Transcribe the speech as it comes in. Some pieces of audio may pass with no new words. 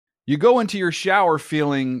You go into your shower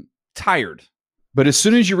feeling tired, but as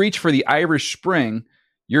soon as you reach for the Irish Spring,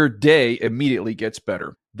 your day immediately gets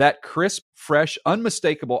better. That crisp, fresh,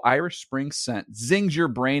 unmistakable Irish Spring scent zings your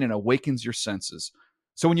brain and awakens your senses.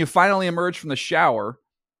 So when you finally emerge from the shower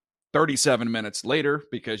 37 minutes later,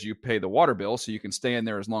 because you pay the water bill so you can stay in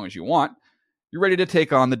there as long as you want, you're ready to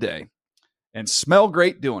take on the day and smell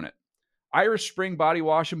great doing it. Irish Spring Body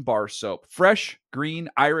Wash and Bar Soap. Fresh, green,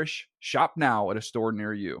 Irish. Shop now at a store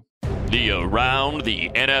near you. The Around the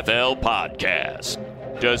NFL podcast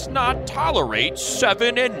does not tolerate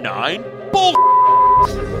 7 and 9 bull.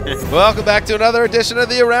 Welcome back to another edition of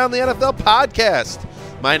the Around the NFL podcast.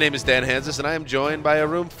 My name is Dan Hansis, and I am joined by a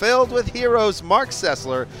room filled with heroes: Mark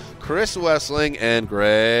Sessler, Chris Wessling, and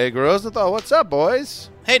Greg Rosenthal. What's up, boys?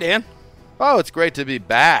 Hey, Dan. Oh, it's great to be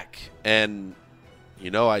back. And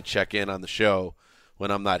you know I check in on the show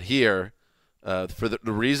when I'm not here for the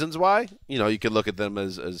reasons why. You know, you can look at them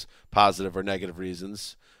as positive or negative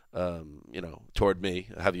reasons, toward me,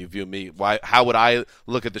 how you view me. How would I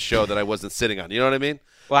look at the show that I wasn't sitting on? You know what I mean?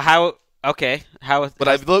 Well, how? Okay. But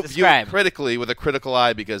I view it critically with a critical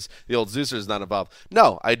eye because the old Zeuser is not involved.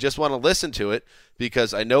 No, I just want to listen to it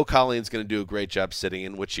because I know Colleen's going to do a great job sitting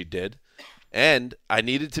in, which she did. And I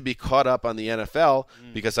needed to be caught up on the NFL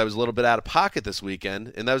because I was a little bit out of pocket this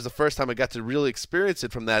weekend, and that was the first time I got to really experience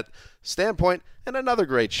it from that standpoint. And another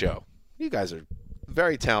great show. You guys are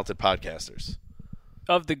very talented podcasters.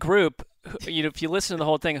 Of the group, if you listen to the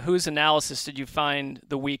whole thing, whose analysis did you find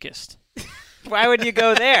the weakest? Why would you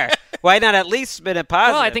go there? Why not at least spin it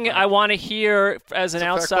positive? Well, I think I want to hear, as an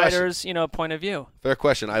outsider's point of view. Fair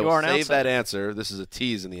question. I will save that answer. This is a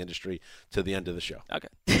tease in the industry to the end of the show. Okay.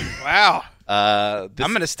 Wow. I'm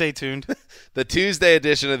going to stay tuned. The Tuesday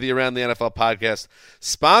edition of the Around the NFL podcast,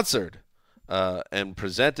 sponsored and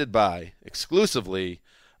presented by, exclusively,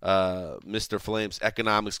 Mr. Flame's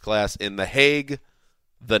economics class in The Hague,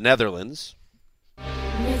 the Netherlands.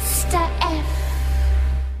 Mr. F.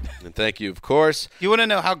 And thank you, of course. You want to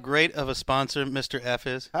know how great of a sponsor Mr. F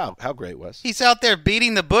is? How great, Wes? He's out there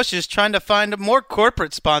beating the bushes trying to find more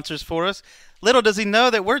corporate sponsors for us. Little does he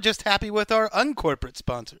know that we're just happy with our uncorporate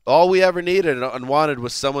sponsor. All we ever needed and wanted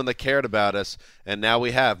was someone that cared about us, and now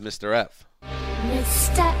we have Mr. F.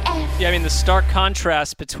 Mr. F. Yeah, I mean, the stark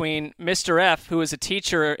contrast between Mr. F, who is a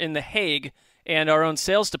teacher in The Hague, and our own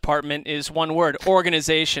sales department is one word: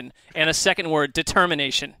 organization, and a second word: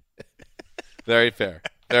 determination. Very fair.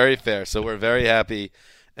 Very fair. So we're very happy.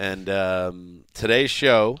 And today's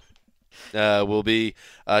show will be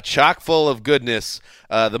chock full of goodness.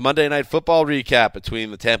 The Monday Night Football recap between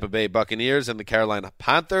the Tampa Bay Buccaneers and the Carolina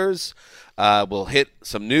Panthers. We'll hit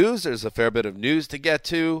some news. There's a fair bit of news to get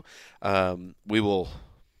to. We will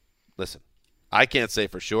 – listen, I can't say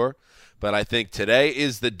for sure, but I think today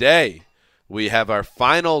is the day we have our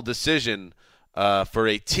final decision for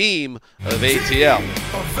a team of ATL.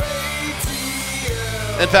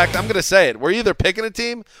 In fact, I'm going to say it. We're either picking a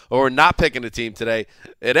team or we're not picking a team today.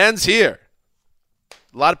 It ends here.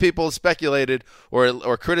 A lot of people have speculated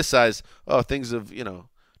or criticized, things have,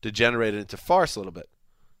 degenerated into farce a little bit.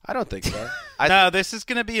 I don't think so. No, this is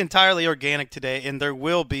going to be entirely organic today, and there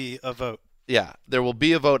will be a vote. Yeah, there will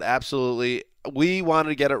be a vote, absolutely. We want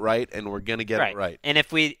to get it right, and we're going to get it right. And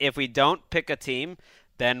if we don't pick a team,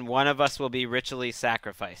 then one of us will be ritually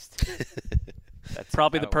sacrificed. That's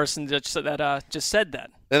probably the person that just said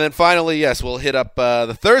that. And then finally, yes, we'll hit up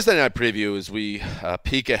the Thursday night preview as we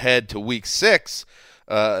peek ahead to Week 6,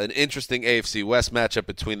 an interesting AFC West matchup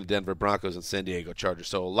between the Denver Broncos and San Diego Chargers.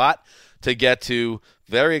 So a lot to get to.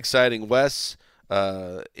 Very exciting, Wes,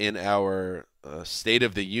 in our State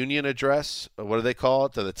of the Union address. What do they call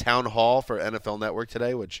it? The town hall for NFL Network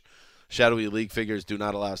today, which shadowy league figures do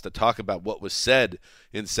not allow us to talk about what was said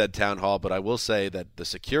in said town hall. But I will say that the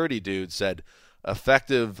security dude said,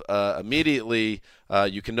 effective immediately,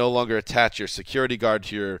 you can no longer attach your security guard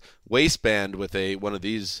to your waistband with one of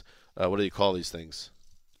these, what do you call these things?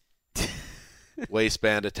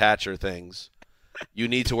 Waistband attacher things. You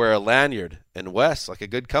need to wear a lanyard. And Wes, like a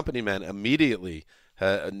good company man, immediately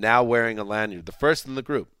now wearing a lanyard. The first in the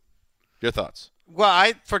group. Your thoughts? Well,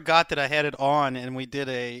 I forgot that I had it on, and we did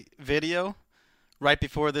a video right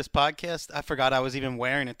before this podcast. I forgot I was even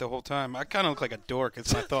wearing it the whole time. I kind of look like a dork.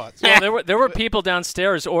 It's my thoughts. Well, there were people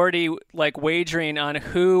downstairs already wagering on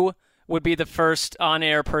who would be the first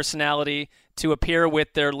on-air personality to appear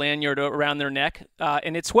with their lanyard around their neck,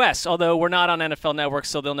 and it's Wes. Although we're not on NFL Network,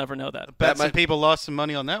 so they'll never know that. I bet some people lost some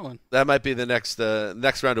money on that one. That might be the next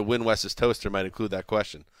round of Win Wes's Toaster might include that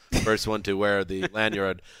question. First one to wear the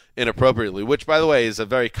lanyard inappropriately, which, by the way, is a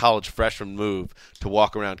very college freshman move to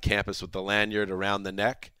walk around campus with the lanyard around the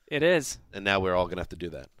neck. It is. And now we're all going to have to do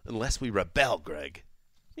that. Unless we rebel, Greg.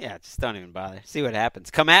 Yeah, just don't even bother. See what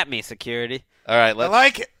happens. Come at me, security. All right, I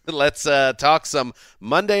like it. Let's talk some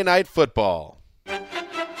Monday Night Football.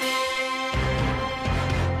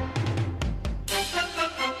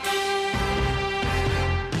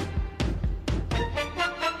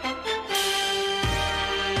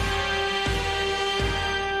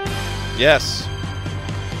 Yes.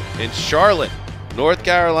 In Charlotte, North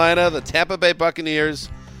Carolina, the Tampa Bay Buccaneers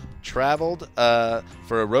traveled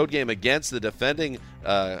for a road game against the defending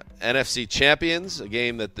NFC champions, a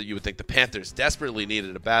game that you would think the Panthers desperately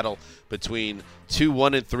needed, a battle between two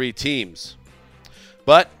 1-3 teams.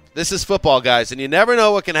 But this is football, guys, and you never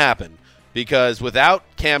know what can happen because without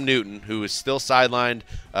Cam Newton, who is still sidelined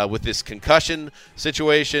with this concussion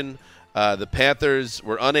situation, the Panthers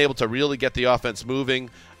were unable to really get the offense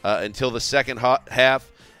moving until the second half.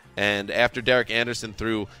 And after Derek Anderson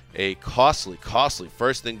threw a costly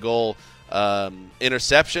first and goal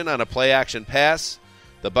interception on a play-action pass,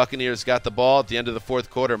 the Buccaneers got the ball at the end of the fourth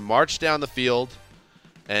quarter, marched down the field,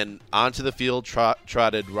 and onto the field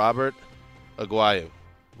trotted Robert Aguayo,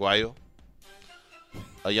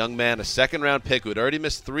 a young man, a second-round pick who had already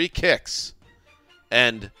missed 3 kicks.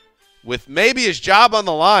 And with maybe his job on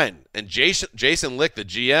the line, and Jason Lick, the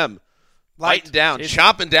GM,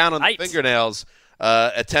 chomping down on the fingernails,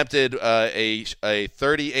 attempted a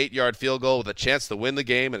 38-yard field goal with a chance to win the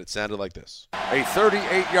game, and it sounded like this. A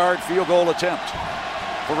 38-yard field goal attempt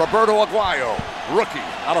for Roberto Aguayo, rookie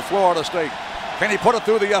out of Florida State. Can he put it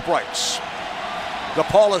through the uprights?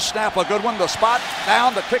 DePaula's snap, a good one. The spot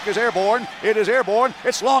down. The kick is airborne. It is airborne.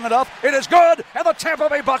 It's long enough. It is good. And the Tampa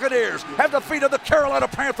Bay Buccaneers have defeated the Carolina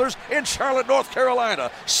Panthers in Charlotte, North Carolina,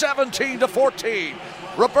 17-14.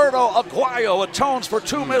 Roberto Aguayo atones for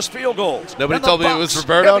 2 missed field goals. Nobody told me it was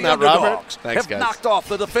Roberto, not Robert. Thanks, guys. Knocked off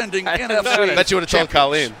the defending NFC. I bet you would have told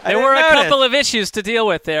Colleen. There were a couple of issues to deal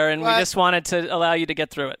with there, and we just wanted to allow you to get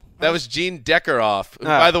through it. That was Gene Deckerhoff, who,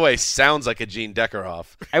 by the way, sounds like a Gene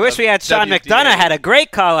Deckerhoff. I wish we had Sean McDonough had a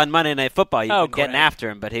great call on Monday Night Football. You've been getting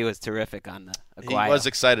after him, but he was terrific on the Aguayo. He was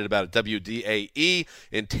excited about it. WDAE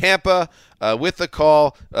in Tampa with the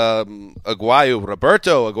call. Roberto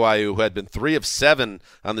Aguayo, who had been 3 of 7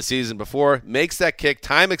 on the season before, makes that kick.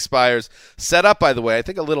 Time expires. Set up, by the way, I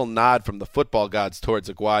think a little nod from the football gods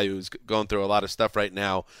towards Aguayo, who's going through a lot of stuff right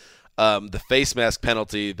now. The face mask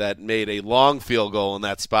penalty that made a long field goal in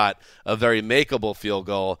that spot a very makeable field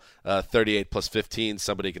goal, 38 plus 15.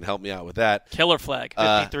 Somebody can help me out with that. Killer flag.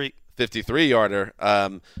 53-yarder.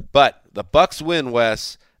 But the Bucs win,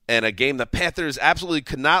 Wes, and a game the Panthers absolutely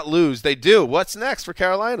could not lose. They do. What's next for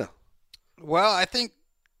Carolina? Well, I think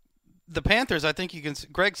the Panthers,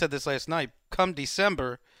 Greg said this last night, come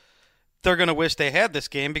December, they're going to wish they had this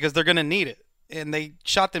game because they're going to need it. And they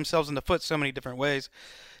shot themselves in the foot so many different ways.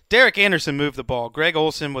 Derek Anderson moved the ball. Greg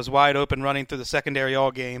Olsen was wide open running through the secondary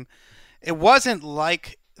all game. It wasn't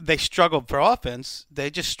like they struggled for offense. They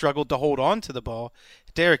just struggled to hold on to the ball.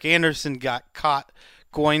 Derek Anderson got caught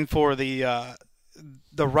going for the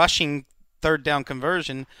rushing third down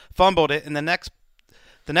conversion, fumbled it, and the next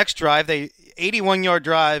drive, 81-yard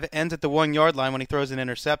drive ends at the 1-yard line when he throws an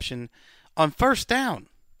interception on first down.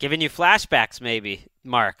 Giving you flashbacks, maybe,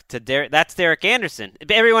 Mark, to that's Derek Anderson.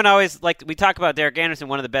 Everyone always, we talk about Derek Anderson,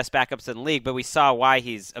 one of the best backups in the league, but we saw why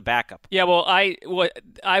he's a backup. Yeah, well,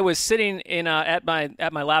 I was sitting at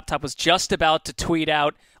my laptop, was just about to tweet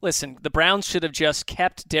out, listen, the Browns should have just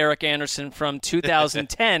kept Derek Anderson from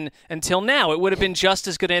 2010 until now. It would have been just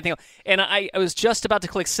as good as anything else. And I was just about to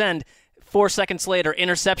click send. 4 seconds later,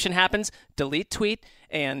 interception happens, delete tweet,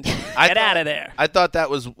 and get out of there. I thought that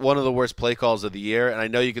was one of the worst play calls of the year, and I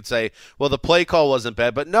know you could say, well, the play call wasn't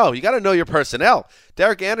bad, but no, you got to know your personnel.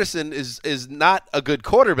 Derek Anderson is not a good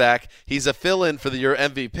quarterback. He's a fill-in for your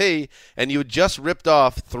MVP, and you just ripped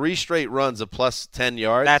off 3 straight runs of plus 10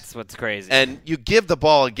 yards. That's what's crazy. And you give the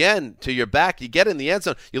ball again to your back. You get in the end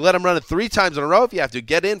zone. You let him run it 3 times in a row if you have to.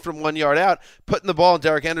 Get in from 1 yard out. Putting the ball in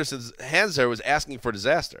Derek Anderson's hands there was asking for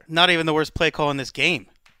disaster. Not even the worst play call in this game.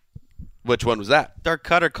 Which one was that? Dirk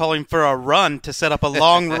Cutter calling for a run to set up a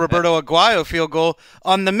long Roberto Aguayo field goal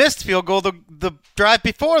on the missed field goal, the drive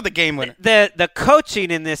before the game winner. The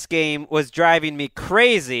coaching in this game was driving me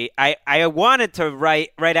crazy. I wanted to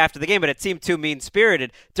write right after the game, but it seemed too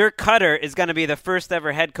mean-spirited. Dirk Cutter is going to be the first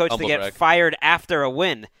ever head coach to get fired after a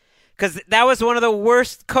win. Because that was one of the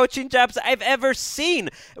worst coaching jobs I've ever seen.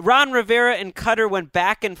 Ron Rivera and Cutter went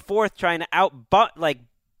back and forth trying to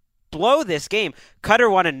blow this game. Cutter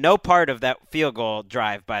wanted no part of that field goal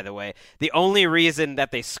drive, by the way. The only reason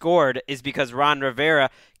that they scored is because Ron Rivera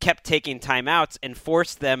kept taking timeouts and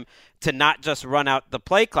forced them to not just run out the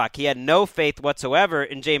play clock. He had no faith whatsoever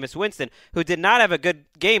in Jameis Winston, who did not have a good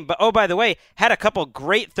game, but, oh, by the way, had a couple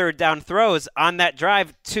great third down throws on that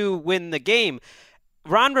drive to win the game.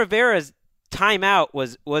 Ron Rivera's timeout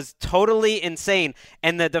was totally insane,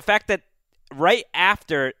 and the fact that right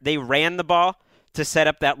after they ran the ball to set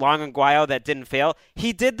up that long Aguayo that didn't fail,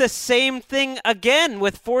 he did the same thing again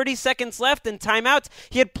with 40 seconds left and timeouts.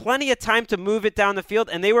 He had plenty of time to move it down the field,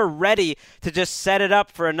 and they were ready to just set it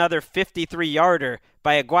up for another 53-yarder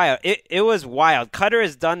by Aguayo. It was wild. Cutter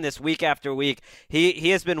has done this week after week. He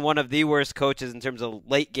has been one of the worst coaches in terms of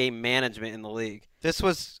late game management in the league. This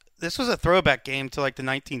was a throwback game to like the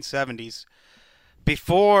 1970s,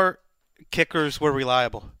 before kickers were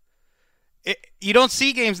reliable. You don't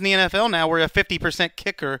see games in the NFL now where a 50%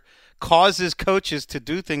 kicker causes coaches to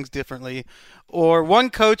do things differently, or one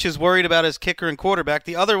coach is worried about his kicker and quarterback,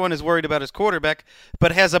 the other one is worried about his quarterback,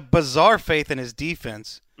 but has a bizarre faith in his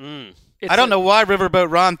defense. I don't know why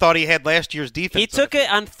Riverboat Ron thought he had last year's defense. He took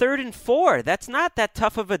it on 3rd and 4. That's not that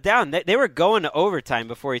tough of a down. They were going to overtime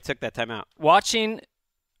before he took that timeout. Watching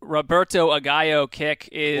Roberto Aguayo kick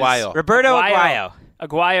is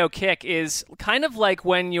Aguayo kick is kind of like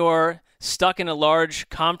when you're stuck in a large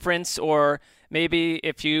conference, or maybe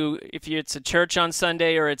if it's a church on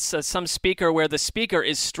Sunday, or it's some speaker where the speaker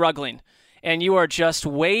is struggling and you are just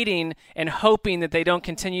waiting and hoping that they don't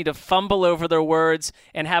continue to fumble over their words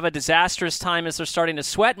and have a disastrous time as they're starting to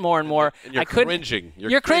sweat more and more. And you're cringing.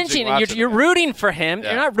 You're cringing, and you're rooting for him.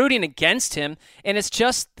 Yeah. You're not rooting against him. And it's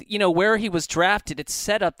just, where he was drafted, it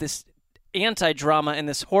set up this anti-drama and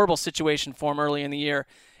this horrible situation for him early in the year.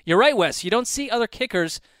 You're right, Wes. You don't see other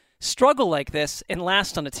kickers struggle like this and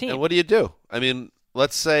last on a team. And what do you do? I mean,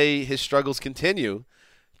 let's say his struggles continue.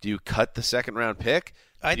 Do you cut the second-round pick?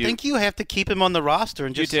 I think you have to keep him on the roster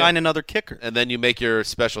and just sign another kicker. And then you make your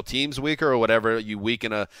special teams weaker or whatever. You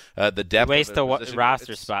weaken the depth. Waste of the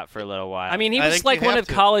roster spot for a little while. I mean, he was like one of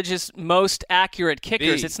college's most accurate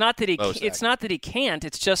kickers. It's not that he can't.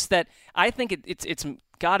 It's just that I think it's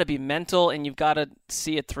got to be mental, and you've got to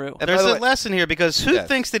see it through. And there's a lesson here, because who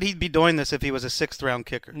thinks that he'd be doing this if he was a 6th-round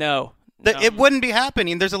kicker? No. It wouldn't be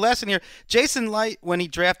happening. There's a lesson here. Jason Light, when he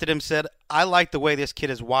drafted him, said, I like the way this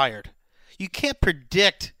kid is wired. You can't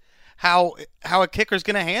predict how a kicker's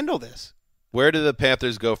going to handle this. Where do the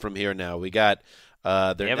Panthers go from here now? We got they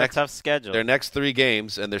have a tough schedule. Their next 3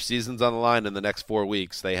 games, and their season's on the line in the next 4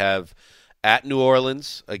 weeks. They have at New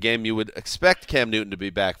Orleans, a game you would expect Cam Newton to be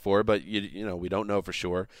back for, but we don't know for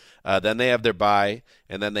sure. Then they have their bye,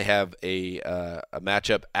 and then they have a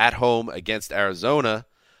matchup at home against Arizona,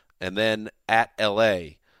 and then at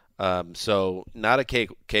L.A. So not a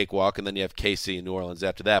cakewalk, and then you have KC and New Orleans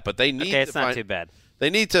after that. But they need it's not too bad. They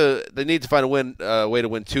need to find a way to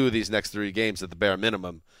win 2 of these next 3 games at the bare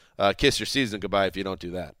minimum. Kiss your season goodbye if you don't do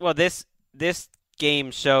that. Well, this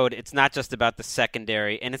game showed it's not just about the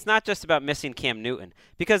secondary, and it's not just about missing Cam Newton,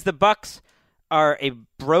 because the Bucs are a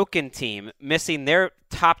broken team, missing their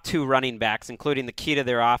top 2 running backs, including the key to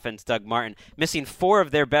their offense, Doug Martin, missing 4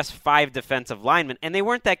 of their best 5 defensive linemen, and they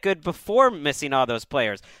weren't that good before missing all those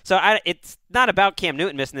players. So it's not about Cam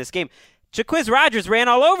Newton missing this game. Jaquiz Rodgers ran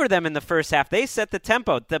all over them in the first half. They set the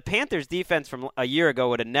tempo. The Panthers' defense from a year ago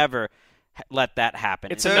would have never let that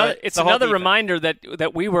happen. It's another reminder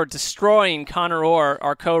that we were destroying Connor Orr,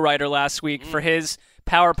 our co-writer, last week for his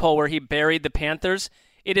power poll where he buried the Panthers.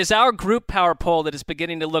 It is our group power poll that is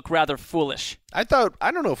beginning to look rather foolish. I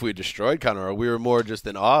don't know if we destroyed Connor Orr. We were more just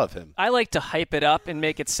in awe of him. I like to hype it up and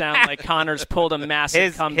make it sound like Connor's pulled a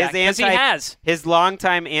massive comeback, because he has. His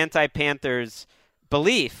longtime anti-Panthers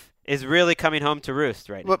belief is really coming home to roost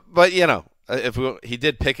right now. But he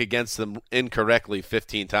did pick against them incorrectly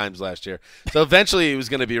 15 times last year. So eventually he was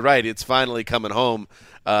going to be right. It's finally coming home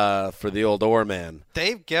for the old Orr man.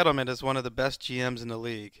 Dave Gettleman is one of the best GMs in the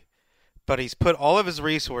league, but he's put all of his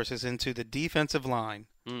resources into the defensive line.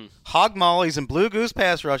 Hog mollies and blue goose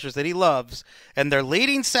pass rushers that he loves, and their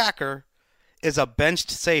leading sacker is a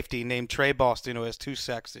benched safety named Trey Boston, who has 2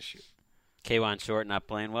 sacks this year. K'Wan Short not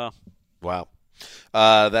playing well. Wow.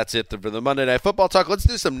 That's it for the Monday Night Football Talk. Let's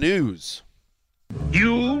do some news.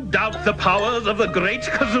 You doubt the powers of the great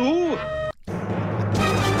kazoo?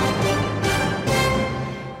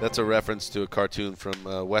 That's a reference to a cartoon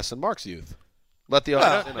from Wes and Mark's youth. Let the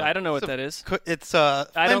I don't know what that is. It's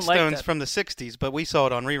Flintstones from the 60s, but we saw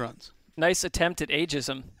it on reruns. Nice attempt at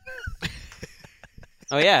ageism.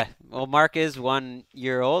 Oh, yeah. Well, Mark is 1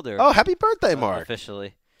 year older. Oh, happy birthday, Mark.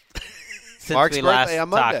 Officially. Mark's birthday on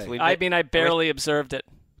Monday. I barely observed it.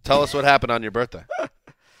 Tell us what happened on your birthday.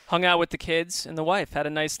 Hung out with the kids and the wife. Had a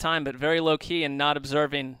nice time, but very low-key and not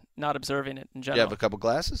observing it in general. You have a couple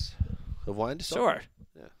glasses of wine to Sure.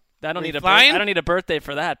 Yeah. I don't need flying? I don't need a birthday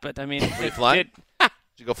for that, but I mean, Were you flying? Did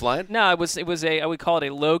you go flying? No, it was I would call it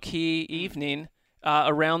a low key evening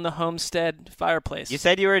around the homestead fireplace. You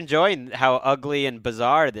said you were enjoying how ugly and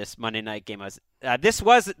bizarre this Monday night game was. This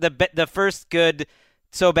was the first good,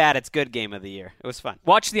 so bad it's good game of the year. It was fun.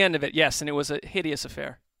 Watch the end of it, yes, and it was a hideous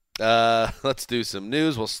affair. Let's do some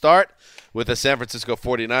news. We'll start with the San Francisco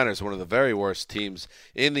 49ers, one of the very worst teams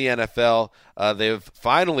in the NFL. They've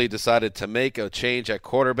finally decided to make a change at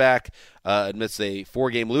quarterback amidst a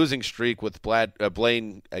 4-game losing streak with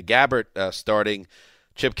Blaine Gabbert starting.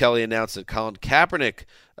 Chip Kelly announced that Colin Kaepernick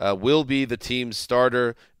will be the team's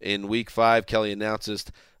starter in Week 5. Kelly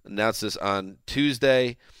announced this on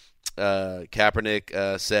Tuesday.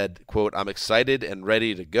 Kaepernick said, quote, "I'm excited and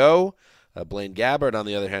ready to go." Blaine Gabbert, on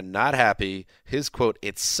the other hand, not happy. His quote,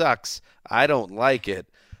 "It sucks. I don't like it."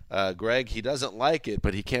 Greg, he doesn't like it,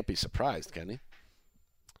 but he can't be surprised, can he?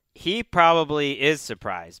 He probably is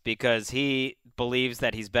surprised because he believes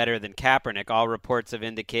that he's better than Kaepernick. All reports have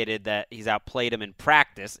indicated that he's outplayed him in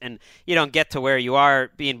practice, and you don't get to where you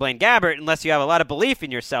are being Blaine Gabbert unless you have a lot of belief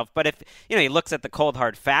in yourself. But if he looks at the cold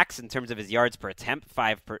hard facts in terms of his yards per attempt,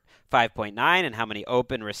 5.9, and how many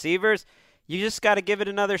open receivers, you just got to give it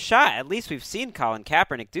another shot. At least we've seen Colin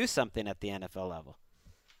Kaepernick do something at the NFL level.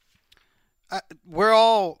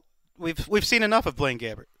 We've seen enough of Blaine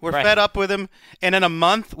Gabbert. We're Right. fed up with him, and in a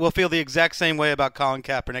month we'll feel the exact same way about Colin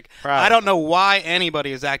Kaepernick. Probably. I don't know why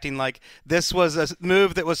anybody is acting like this was a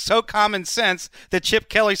move that was so common sense that Chip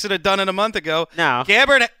Kelly should have done it a month ago. No.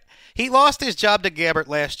 Gabbert, he lost his job to Gabbert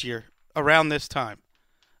last year around this time.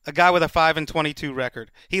 A guy with a 5-22 record.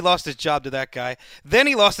 He lost his job to that guy. Then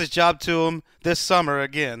he lost his job to him this summer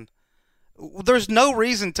again. There's no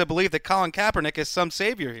reason to believe that Colin Kaepernick is some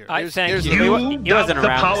savior here. Thank you. You He doubt wasn't the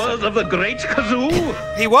around powers of the great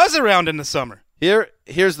kazoo? He was around in the summer.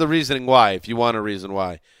 Here's the reasoning why, if you want a reason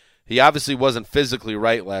why. He obviously wasn't physically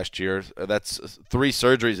right last year. That's 3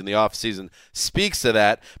 surgeries in the offseason. Speaks to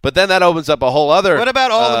that. But then that opens up a whole other... What about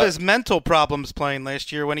all of his mental problems playing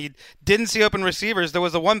last year when he didn't see open receivers? There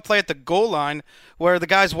was the one play at the goal line where the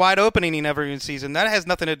guy's wide open and he never even sees him. That has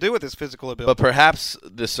nothing to do with his physical ability. But perhaps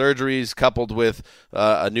the surgeries coupled with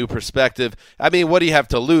a new perspective. I mean, what do you have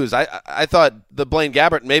to lose? I thought the Blaine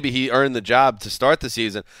Gabbert, maybe he earned the job to start the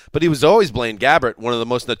season, but he was always Blaine Gabbert, one of the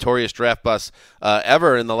most notorious draft busts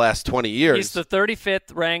ever in the last 20 years. He's the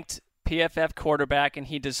 35th ranked PFF quarterback, and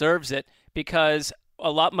he deserves it because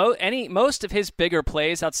most of his bigger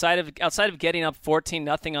plays outside of getting up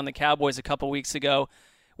 14-0 on the Cowboys a couple weeks ago,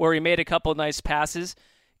 where he made a couple nice passes,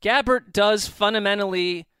 Gabbert does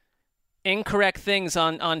fundamentally incorrect things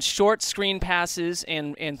on short screen passes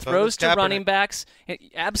and throws to running backs.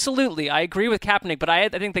 Absolutely, I agree with Kaepernick, but I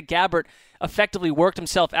think that Gabbert effectively worked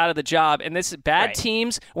himself out of the job. And this bad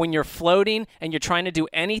teams, when you're floating and you're trying to do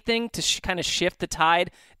anything to kind of shift the tide,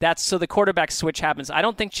 that's so the quarterback switch happens. I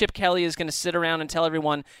don't think Chip Kelly is going to sit around and tell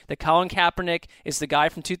everyone that Colin Kaepernick is the guy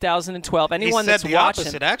from 2012. Anyone he said that's the watched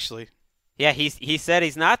opposite, him, actually. Yeah, he said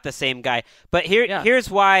he's not the same guy. But here's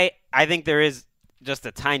why I think there is just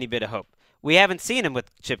a tiny bit of hope. We haven't seen him with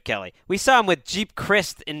Chip Kelly. We saw him with Jeep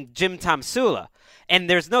Christ and Jim Tomsula. And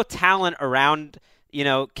there's no talent around,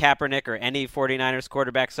 Kaepernick or any 49ers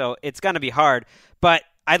quarterback, so it's going to be hard. But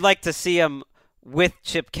I'd like to see him with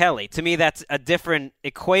Chip Kelly. To me, that's a different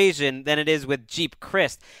equation than it is with Jeep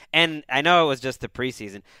Christ. And I know it was just the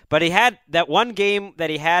preseason, but he had that one game that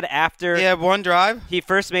he had after He had one drive. he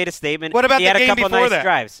first made a statement. What about he the had a game couple before nice that?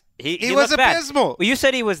 drives. He was looked bad. abysmal. Well, you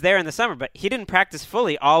said he was there in the summer, but he didn't practice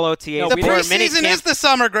fully all OTAs. The before preseason minicamp. is the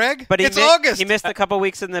summer, Greg. But it's August. He missed a couple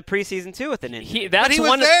weeks in the preseason too with an injury. But he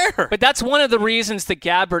was there. But that's one of the reasons that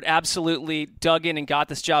Gabbert absolutely dug in and got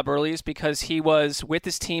this job early is because he was with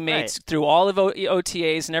his teammates through all of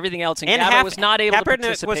OTAs and everything else, and Gabbert was not able to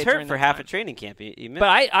participate. Was hurt during for that half time. a training camp. He missed.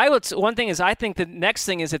 But one thing is, I think the next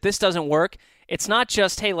thing is if this doesn't work, it's not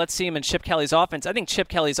just, hey, let's see him in Chip Kelly's offense. I think Chip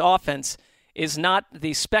Kelly's offense is not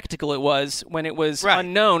the spectacle it was when it was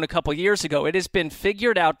unknown a couple years ago. It has been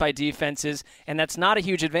figured out by defenses, and that's not a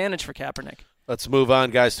huge advantage for Kaepernick. Let's move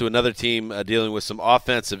on, guys, to another team dealing with some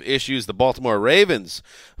offensive issues. The Baltimore Ravens,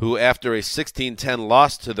 who after a 16-10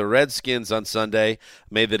 loss to the Redskins on Sunday,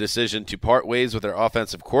 made the decision to part ways with their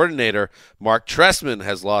offensive coordinator. Mark Trestman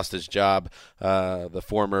has lost his job. The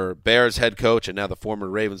former Bears head coach and now the former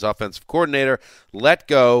Ravens offensive coordinator let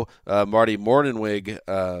go. Marty Mornhinweg,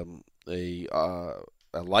 a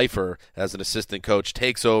lifer as an assistant coach,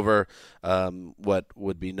 takes over what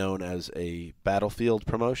would be known as a battlefield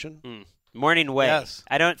promotion. Morning Way. Yes.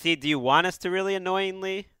 I don't see. Do you want us to really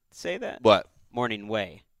annoyingly say that? What? Morning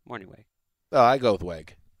Way. Morning Way. Oh, I go with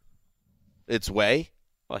Weg. It's Way?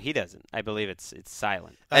 Well, he doesn't. I believe it's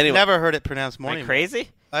silent. I've never heard it pronounced morning. Am I crazy?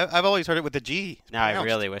 I've always heard it with the G. Now I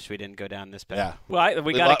really wish we didn't go down this path. Yeah. Well,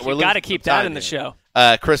 we got to keep that in the show.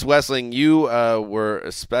 Chris Wessling, you were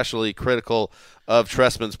especially critical of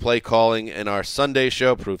Trestman's play calling in our Sunday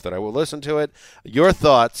show, proof that I will listen to it. Your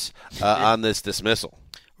thoughts on this dismissal?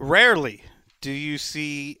 Rarely do you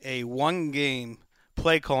see a one-game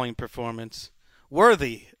play calling performance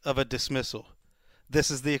worthy of a dismissal. This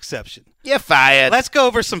is the exception. You're fired. Let's go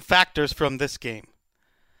over some factors from this game.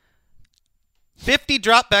 50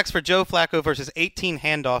 dropbacks for Joe Flacco versus 18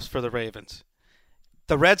 handoffs for the Ravens.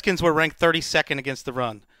 The Redskins were ranked 32nd against the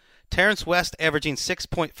run. Terrence West averaging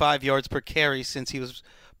 6.5 yards per carry since he was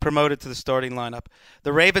promoted to the starting lineup.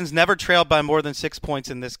 The Ravens never trailed by more than 6 points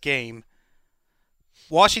in this game.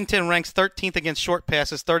 Washington ranks 13th against short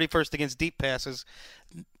passes, 31st against deep passes.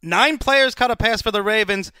 9 players caught a pass for the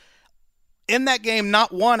Ravens. In that game,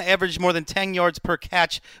 not one averaged more than 10 yards per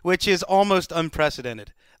catch, which is almost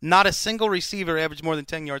unprecedented. Not a single receiver averaged more than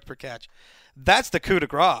 10 yards per catch. That's the coup de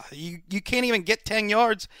grace. You can't even get 10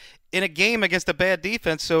 yards in a game against a bad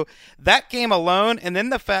defense. So that game alone, and then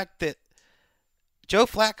the fact that Joe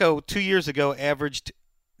Flacco 2 years ago averaged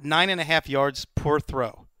 9.5 yards per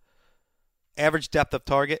throw. Average depth of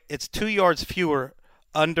target. It's 2 yards fewer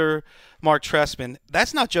under Mark Trestman.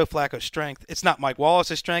 That's not Joe Flacco's strength. It's not Mike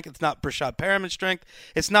Wallace's strength. It's not Brashad Perriman's strength.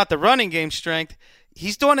 It's not the running game strength.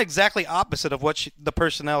 He's doing exactly opposite of what the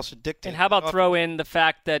personnel should dictate. And how about throw in the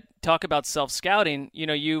fact that, talk about self-scouting,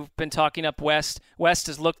 you've been talking up West. West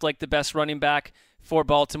has looked like the best running back for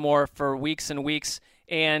Baltimore for weeks and weeks,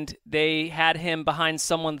 and they had him behind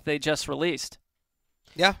someone that they just released.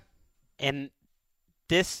 Yeah. And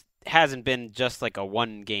this hasn't been just like a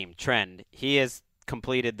one-game trend. He has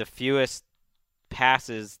completed the fewest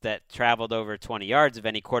passes that traveled over 20 yards of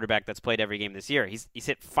any quarterback that's played every game this year. He's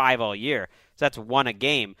hit 5 all year, so that's 1 a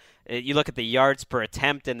game. You look at the yards per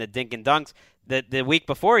attempt and the dink and dunks. The week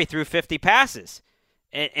before, he threw 50 passes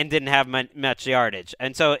and didn't have much yardage.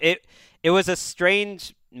 And so it was a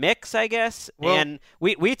strange mix, I guess. Well, and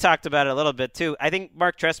we talked about it a little bit, too. I think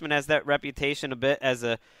Mark Trestman has that reputation a bit as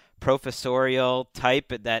a professorial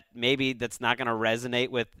type that maybe that's not going to resonate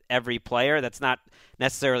with every player. That's not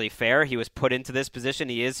necessarily fair. He was put into this position.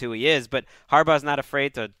 He is who he is, but Harbaugh's not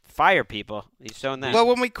afraid to fire people. He's shown that. Well,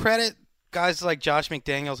 when we credit guys like Josh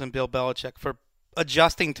McDaniels and Bill Belichick for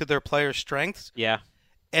adjusting to their players' strengths, yeah,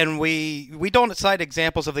 and we don't cite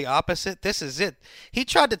examples of the opposite, this is it. He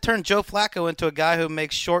tried to turn Joe Flacco into a guy who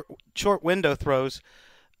makes short window throws,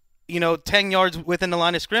 10 yards within the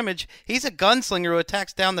line of scrimmage. He's a gunslinger who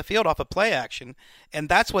attacks down the field off of play action, and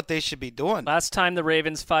that's what they should be doing. Last time the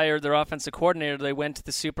Ravens fired their offensive coordinator, they went to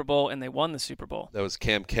the Super Bowl, and they won the Super Bowl. That was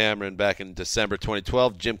Cam Cameron back in December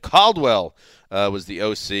 2012. Jim Caldwell was the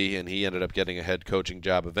OC, and he ended up getting a head coaching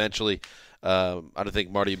job eventually. I don't think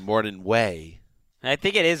Marty Morton Way. I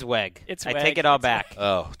think it is Weg. It's I Weg. take it all back.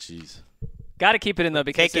 Oh, jeez. Got to keep it in, though,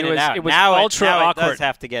 because Taking it was now ultra now awkward. It does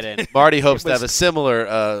have to get in. Marty hopes to have a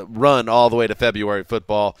similar run all the way to February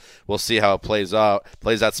football. We'll see how it plays out.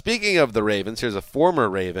 Speaking of the Ravens, here's a former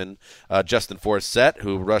Raven, Justin Forsett,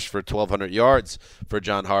 who rushed for 1,200 yards for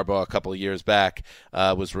John Harbaugh a couple of years back,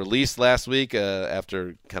 was released last week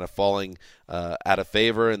after kind of falling out of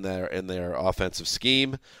favor in their offensive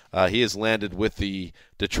scheme. He has landed with the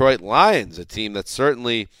Detroit Lions, a team that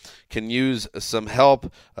certainly can use some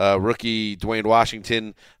help. Rookie Dwayne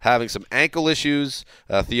Washington having some ankle issues.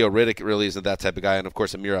 Theo Riddick really isn't that type of guy, and of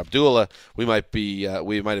course Amir Abdullah. We might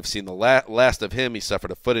have seen the last of him. He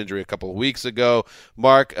suffered a foot injury a couple of weeks ago.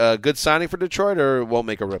 Mark, good signing for Detroit, or won't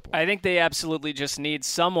make a ripple? I think they absolutely just need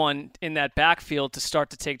someone in that backfield to start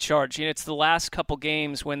to take charge. It's the last couple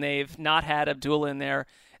games when they've not had Abdullah in there.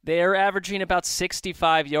 They're averaging about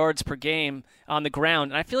 65 yards per game on the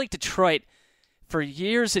ground. And I feel like Detroit, for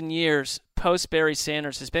years and years, post Barry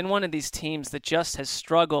Sanders, has been one of these teams that just has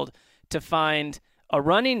struggled to find a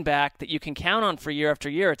running back that you can count on for year after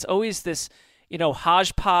year. It's always this,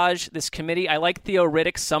 hodgepodge, this committee. I like Theo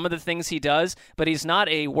Riddick, some of the things he does, but he's not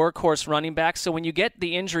a workhorse running back. So when you get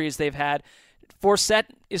the injuries they've had, Forsett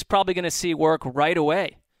is probably going to see work right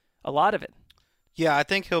away, a lot of it. Yeah, I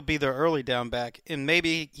think he'll be their early down back, and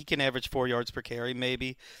maybe he can average 4 yards per carry.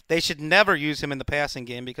 Maybe they should never use him in the passing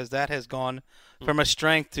game because that has gone from a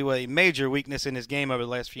strength to a major weakness in his game over the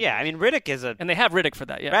last few years. Yeah, I mean, Riddick is and they have Riddick for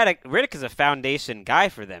that. Yeah, Riddick is a foundation guy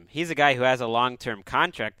for them. He's a guy who has a long-term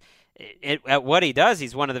contract. At what he does,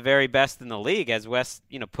 he's one of the very best in the league, as Wes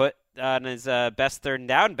put on his best third and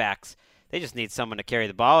down backs. They just need someone to carry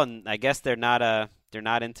the ball, and I guess they're not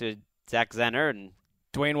into Zach Zenner and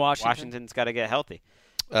Dwayne Washington. Washington's got to get healthy.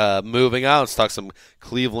 Moving on, let's talk some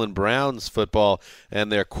Cleveland Browns football.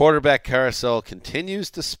 And their quarterback carousel continues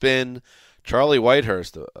to spin. Charlie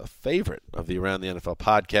Whitehurst, a favorite of the Around the NFL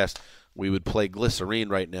podcast. We would play Glycerine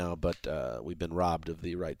right now, but we've been robbed of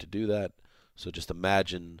the right to do that. So just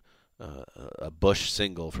imagine a Bush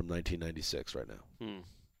single from 1996 right now.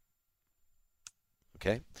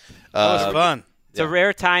 Okay? That was fun. It's a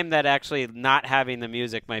rare time that actually not having the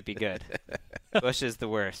music might be good. Bush is the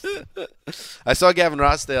worst. I saw Gavin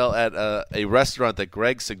Rossdale at a restaurant that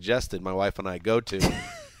Greg suggested my wife and I go to,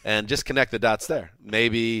 and just connect the dots there.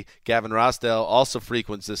 Maybe Gavin Rossdale also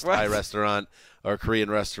frequents this Thai restaurant or Korean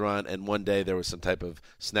restaurant, and one day there was some type of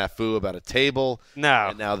snafu about a table. No.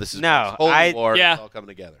 And now this is Holy War. It's all coming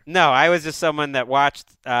together. No, I was just someone that watched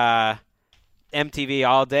MTV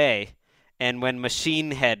all day, and when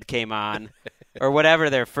Machine Head came on, or whatever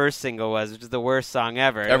their first single was, which is the worst song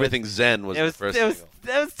ever. Everything Zen was the first single.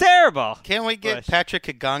 It was terrible. Can't we get Patrick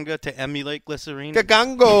Kaganga to emulate Glycerine?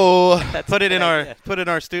 Kagango! Put it in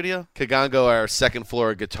our studio. Kagango, our second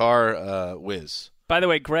floor guitar whiz. By the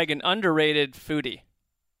way, Greg, an underrated foodie.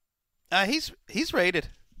 He's rated.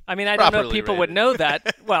 I mean, I don't know if people would know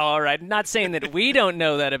that. Well, all right. Not saying that we don't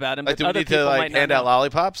know that about him, but do we other need people to might not hand out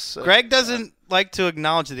lollipops? Greg doesn't like to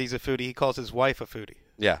acknowledge that he's a foodie. He calls his wife a foodie.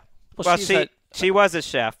 Yeah. Well, she was a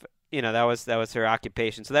chef. You know, that was her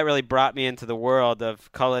occupation. So that really brought me into the world of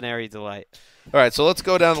culinary delight. All right, so let's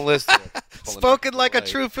go down the list. Spoken like a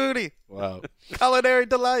true foodie. Wow. Culinary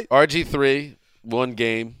delight. RG3, 1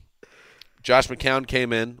 game. Josh McCown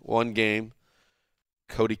came in, 1 game.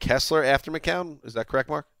 Cody Kessler after McCown. Is that correct,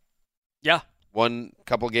 Mark? Yeah. 1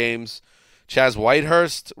 couple games. Chaz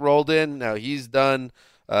Whitehurst rolled in. Now he's done.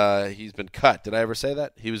 He's been cut. Did I ever say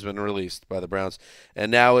that? He was been released by the Browns.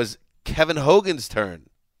 And now is Kevin Hogan's turn.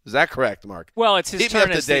 Is that correct, Mark? Well, it's his Keep turn.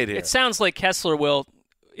 me up to date here. It sounds like Kessler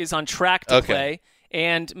is on track to play,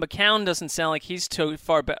 and McCown doesn't sound like he's too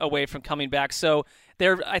far away from coming back. So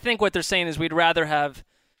I think what they're saying is we'd rather have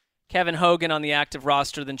Kevin Hogan on the active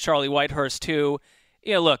roster than Charlie Whitehurst too.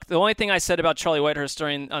 You know, look, the only thing I said about Charlie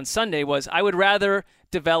Whitehurst on Sunday was I would rather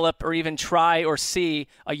develop or even try or see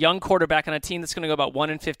a young quarterback on a team that's going to go about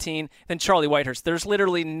 1-15 than Charlie Whitehurst. There's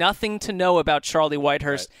literally nothing to know about Charlie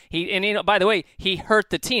Whitehurst. Right. By the way, he hurt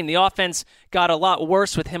the team. The offense got a lot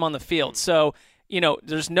worse with him on the field. So,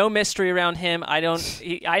 there's no mystery around him. I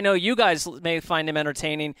know you guys may find him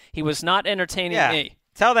entertaining. He was not entertaining me.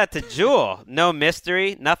 Tell that to Jewel. No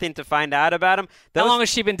mystery, nothing to find out about him. How long has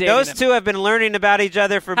she been dating him? Those two have been learning about each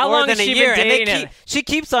other for more than a year, and she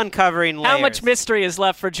keeps uncovering layers. How much mystery is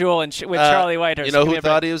left for Jewel with Charlie Whitehurst? You know who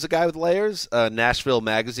thought he was a guy with layers? Nashville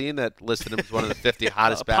Magazine that listed him as one of the 50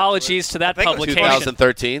 hottest bachelors. Apologies to that publication.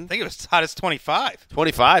 2013. I think it was hot as 25.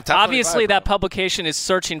 25. Top Obviously, 25, that publication is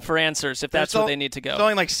searching for answers if that's where they need to go. There's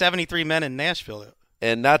only like 73 men in Nashville.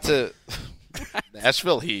 And not to...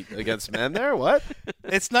 Nashville Heat against men there? What?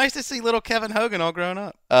 It's nice to see little Kevin Hogan all grown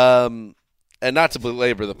up. And not to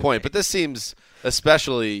belabor the point, but this seems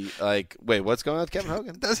especially like, wait, what's going on with Kevin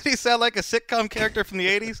Hogan? Doesn't he sound like a sitcom character from the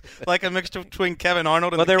 80s? Like a mixture between Kevin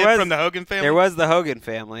Arnold and the kid from the Hogan family? There was the Hogan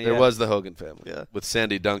family. There was the Hogan family with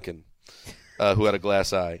Sandy Duncan, who had a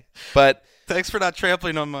glass eye. But thanks for not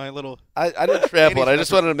trampling on my little... I didn't trample it. I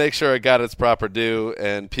just wanted to make sure it got its proper due,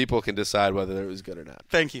 and people can decide whether it was good or not.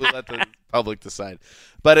 Thank you. We'll let the public decide.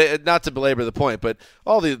 But not to belabor the point, but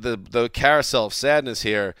all the carousel of sadness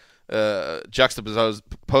here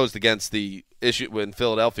juxtaposed against the issue in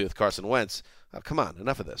Philadelphia with Carson Wentz. Oh, come on,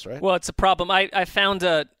 enough of this, right? Well, it's a problem. I found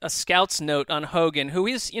a scout's note on Hogan, who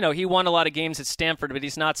is, he won a lot of games at Stanford, but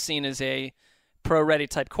he's not seen as a pro-ready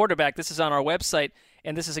type quarterback. This is on our website.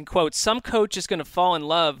 And this is in quotes, some coach is going to fall in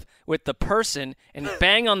love with the person and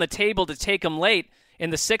bang on the table to take him late in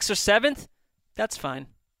the 6th or 7th. That's fine.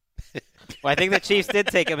 Well, I think the Chiefs did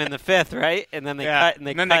take him in the 5th, right? And then they cut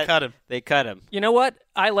him. They cut him. You know what?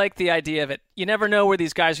 I like the idea of it. You never know where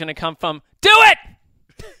these guys are going to come from. Do it!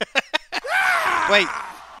 Wait,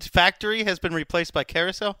 Factory has been replaced by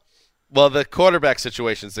Carousel? Well, the quarterback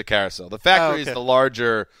situation is the Carousel. The Factory is the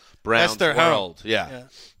larger Browns world. Home. Yeah.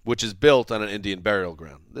 Which is built on an Indian burial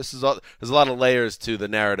ground. This is there's a lot of layers to the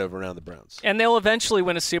narrative around the Browns. And they'll eventually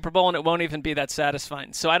win a Super Bowl, and it won't even be that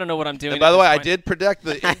satisfying. So I don't know what I'm doing. And by the way, I did predict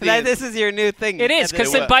the Indians. This is your new thing. It is,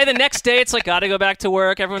 because by the next day, it's like, got to go back to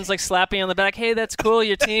work. Everyone's like slapping you on the back. Hey, that's cool.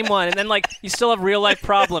 Your team won. And then like you still have real-life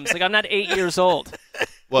problems. Like I'm not 8 years old.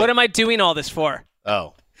 What am I doing all this for?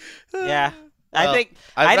 Oh. Yeah. I think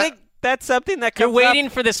that's something that comes You're waiting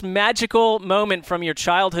for this magical moment from your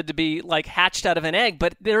childhood to be like hatched out of an egg,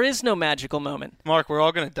 but there is no magical moment. Mark, we're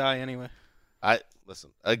all going to die anyway.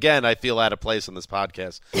 Listen, again, I feel out of place on this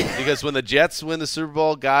podcast because when the Jets win the Super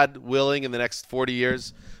Bowl, God willing, in the next 40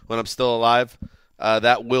 years, when I'm still alive,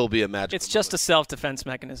 that will be a magical It's just a self-defense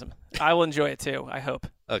mechanism. I will enjoy it too, I hope.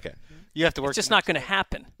 Okay. You have to work. It's just not going to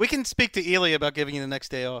happen. We can speak to Ely about giving you the next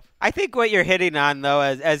day off. I think what you're hitting on, though,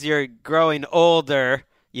 as you're growing older,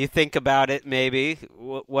 you think about it maybe.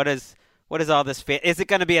 What is all this? Is it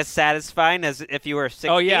going to be as satisfying as if you were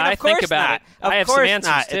 16? Oh, yeah, I think about it. I have some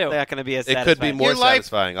answers, too. It's not going to be as satisfying. It could be more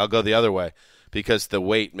satisfying. I'll go the other way because the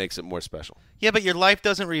weight makes it more special. Yeah, but your life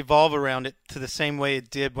doesn't revolve around it to the same way it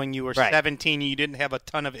did when you were 17 and you didn't have a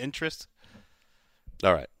ton of interest.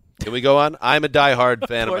 All right. Can we go on? I'm a diehard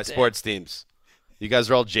fan of my sports teams. You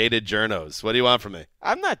guys are all jaded journos. What do you want from me?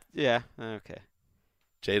 I'm not. Yeah. Okay.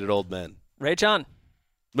 Jaded old men. Ray John.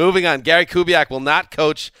 Moving on. Gary Kubiak will not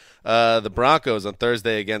coach the Broncos on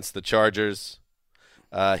Thursday against the Chargers.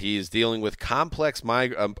 He's dealing with a complex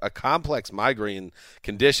migraine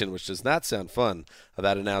condition, which does not sound fun.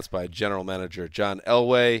 That announced by General Manager John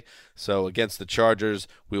Elway. So against the Chargers,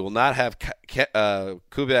 we will not have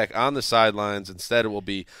Kubiak on the sidelines. Instead, it will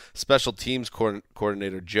be Special Teams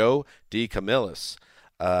Coordinator Joe DeCamillis.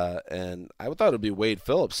 And I thought it would be Wade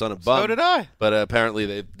Phillips, son of Bum. So did I. But apparently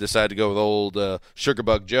they decided to go with old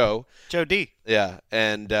Sugarbug Joe. Joe D. Yeah,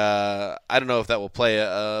 and I don't know if that will play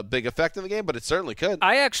a big effect in the game, but it certainly could.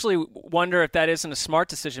 I actually wonder if that isn't a smart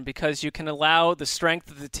decision because you can allow the strength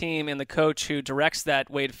of the team and the coach who directs that,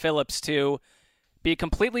 Wade Phillips, to be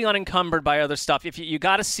completely unencumbered by other stuff. If you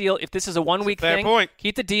got to seal, if this is a 1 week thing,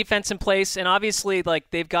 keep the defense in place. And obviously,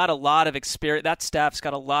 like they've got a lot of experience. That staff's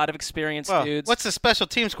got a lot of experience, dudes. What's the special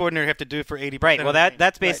teams coordinator have to do for 80%? Right. Well,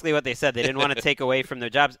 that's basically what they said. They didn't want to take away from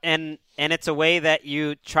their jobs, and it's a way that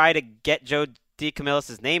you try to get Joe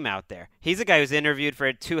DeCamillis' name out there. He's a guy who's interviewed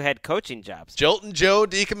for 2 head coaching jobs. Jolton Joe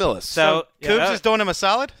DeCamillis. So Coobs is doing him a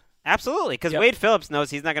solid? Absolutely, because Wade Phillips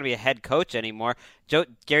knows he's not going to be a head coach anymore.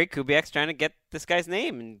 Gary Kubiak's trying to get this guy's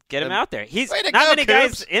name and get him out there. He's not many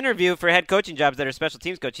guys interview for head coaching jobs that are special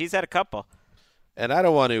teams coach. He's had a couple. And I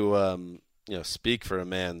don't want to speak for a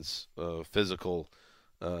man's physical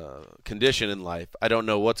condition in life. I don't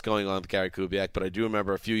know what's going on with Gary Kubiak, but I do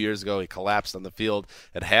remember a few years ago he collapsed on the field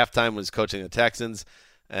at halftime when he was coaching the Texans.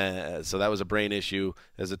 So that was a brain issue,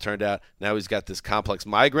 as it turned out. Now he's got this complex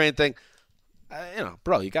migraine thing.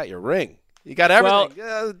 Bro, you got your ring. You got everything.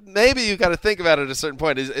 Well, maybe you got to think about it at a certain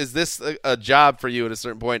point. Is this a job for you at a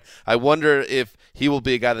certain point? I wonder if he will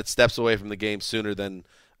be a guy that steps away from the game sooner than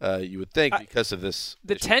you would think because of this.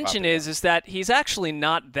 The tension is that he's actually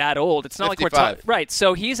not that old. It's not 55. like we're talking. Right.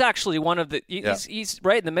 So he's actually one of the he's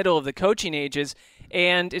right in the middle of the coaching ages,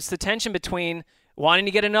 and it's the tension between wanting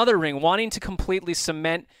to get another ring, wanting to completely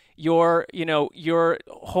cement your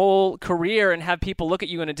whole career and have people look at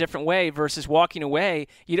you in a different way versus walking away.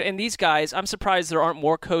 And these guys, I'm surprised there aren't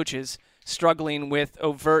more coaches struggling with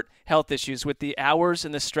overt health issues with the hours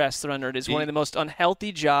and the stress they're under. It is one of the most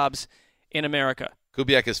unhealthy jobs in America.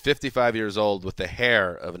 Kubiak is 55 years old with the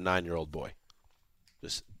hair of a 9-year-old boy.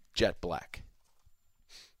 Just jet black.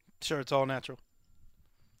 Sure, it's all natural.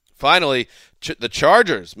 Finally, the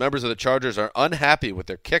Chargers, members of the Chargers, are unhappy with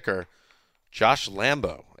their kicker, Josh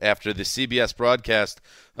Lambo, after the CBS broadcast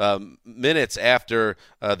minutes after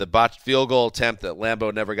the botched field goal attempt that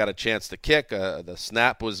Lambo never got a chance to kick. The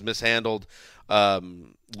snap was mishandled,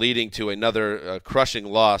 leading to another crushing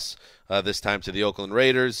loss, this time to the Oakland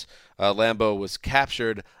Raiders. Lambo was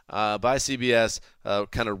captured by CBS,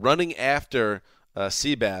 kind of running after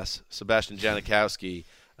Seabass, Sebastian Janikowski,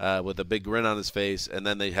 with a big grin on his face, and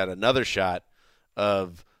then they had another shot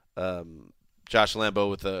of Josh Lambo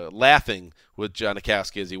with laughing with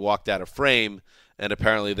Janikowski as he walked out of frame, and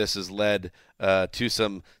apparently this has led to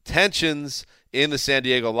some tensions in the San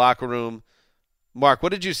Diego locker room. Mark,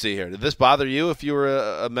 what did you see here? Did this bother you if you were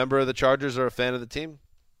a member of the Chargers or a fan of the team?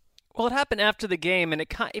 Well, it happened after the game, and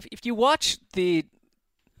if you watch the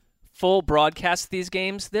full broadcast of these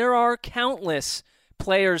games, there are countless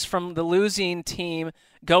players from the losing team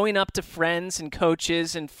going up to friends and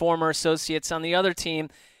coaches and former associates on the other team,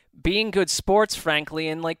 being good sports, frankly,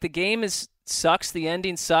 and the game sucks, the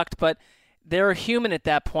ending sucked, but they're human at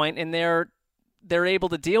that point, and they're able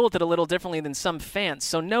to deal with it a little differently than some fans.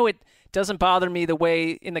 So no, it doesn't bother me the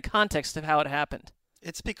way in the context of how it happened.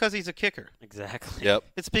 It's because he's a kicker. Exactly. Yep.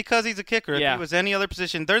 It's because he's a kicker. Yeah. If he was any other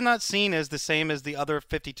position, they're not seen as the same as the other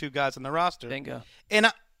 52 guys on the roster. Bingo.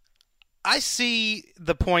 And I see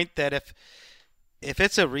the point that if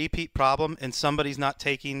it's a repeat problem and somebody's not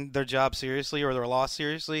taking their job seriously or their loss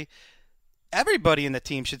seriously, everybody in the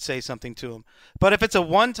team should say something to them. But if it's a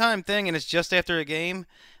one-time thing and it's just after a game,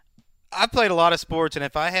 I've played a lot of sports, and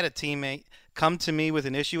if I had a teammate come to me with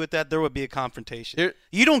an issue with that, there would be a confrontation.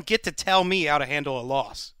 You don't get to tell me how to handle a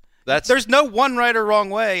loss. There's no one right or wrong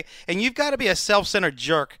way, and you've got to be a self-centered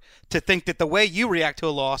jerk to think that the way you react to a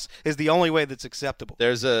loss is the only way that's acceptable.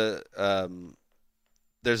 There's a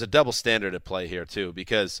double standard at play here too,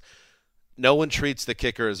 because no one treats the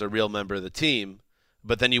kicker as a real member of the team,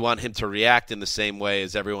 but then you want him to react in the same way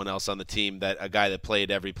as everyone else on the team, that a guy that played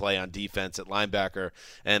every play on defense at linebacker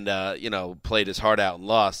and played his heart out and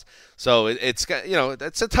lost. So it's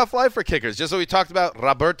a tough life for kickers. Just like we talked about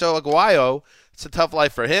Roberto Aguayo, it's a tough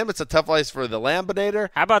life for him. It's a tough life for the Lambinator.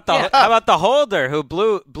 How about the holder who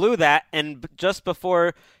blew that, and just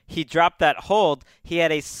before he dropped that hold, he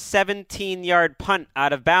had a 17-yard punt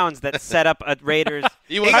out of bounds that set up a Raiders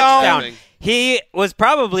touchdown. He was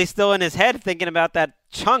probably still in his head thinking about that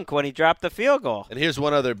chunk when he dropped the field goal. And here's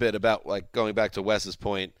one other bit about, like, going back to Wes's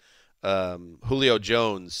point. Julio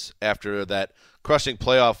Jones, after that crushing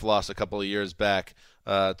playoff loss a couple of years back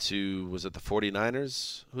was it the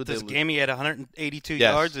 49ers? This game he had 182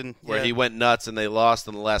 yards. Where he went nuts and they lost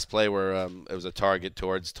on the last play where it was a target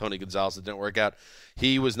towards Tony Gonzalez that didn't work out.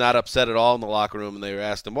 He was not upset at all in the locker room, and they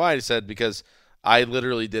asked him why. He said, because I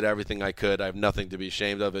literally did everything I could. I have nothing to be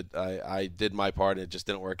ashamed of. I did my part, and it just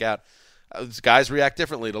didn't work out. Guys react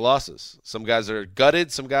differently to losses. Some guys are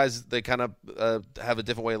gutted. Some guys, they kind of have a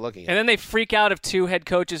different way of looking at it. And then they freak out if two head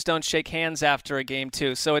coaches don't shake hands after a game,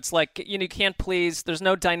 too. So it's like, you can't please. There's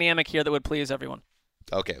no dynamic here that would please everyone.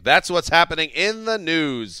 Okay, that's what's happening in the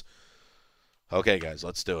news. Okay, guys,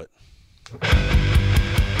 let's do it.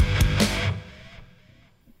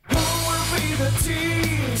 Who will be the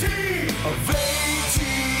team of ATL?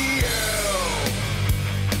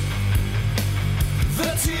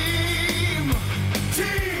 The team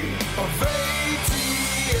of ATL.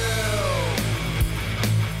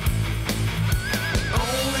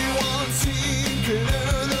 Only one team can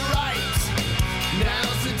earn the right.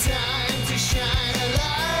 Now's the time to shine a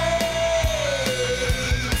light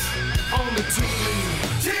on the team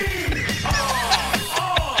of ATL.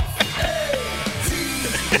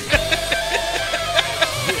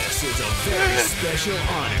 This is a very special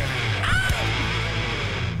honor.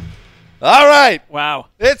 All right. Wow.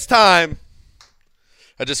 It's time.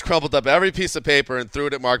 I just crumpled up every piece of paper and threw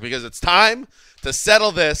it at Mark because it's time to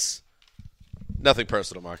settle this. Nothing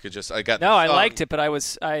personal, Mark. I liked it, but I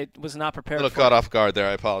was not prepared. A little caught off guard there.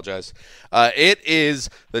 I apologize. It is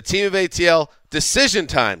the Team of ATL decision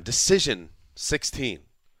time. Decision 16.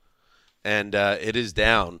 And it is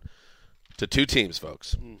down to two teams,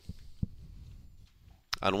 folks.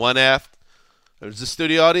 On one half, there's the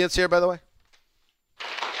studio audience here, by the way.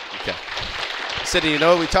 Okay. Sydney, you know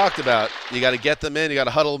what we talked about? You got to get them in. You got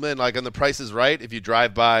to huddle them in. Like on The Price is Right, if you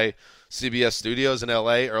drive by CBS Studios in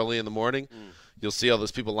L.A. early in the morning, you'll see all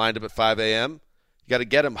those people lined up at 5 a.m. You got to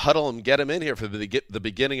get them, huddle them, get them in here for the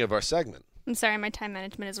beginning of our segment. I'm sorry, my time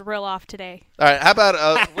management is real off today. All right, how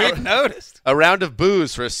about we've noticed a round of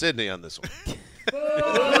boos for Sydney on this one?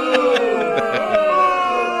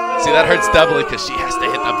 See, that hurts doubly because she has to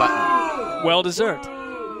hit the button. Well deserved.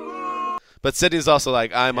 But Sydney's also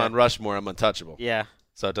like, I'm on Rushmore, I'm untouchable. Yeah.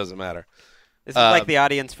 So it doesn't matter. This is like the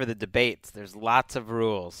audience for the debates. There's lots of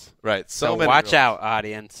rules. Right. So many watch rules. out,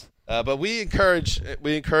 audience. But we encourage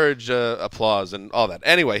applause and all that.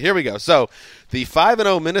 Anyway, here we go. So the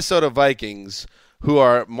 5-0 Minnesota Vikings, who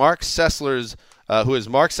is Mark Sessler's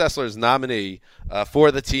nominee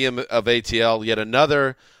for the Team of ATL, yet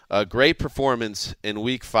another great performance in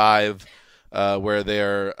Week 5, where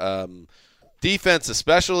their defense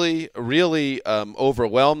especially really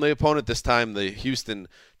overwhelmed the opponent, this time the Houston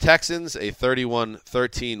Texans, a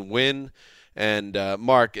 31-13 win. And,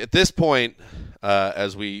 Mark, at this point,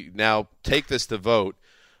 as we now take this to vote,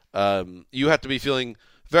 you have to be feeling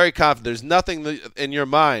very confident. There's nothing in your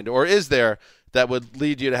mind, or is there, that would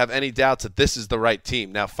lead you to have any doubts that this is the right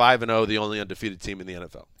team. Now 5-0, the only undefeated team in the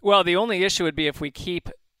NFL. Well, the only issue would be if we keep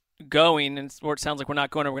going, and it sounds like we're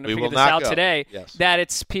not going, or we're going to figure this out today, that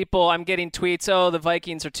it's people, I'm getting tweets, the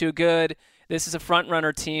Vikings are too good, this is a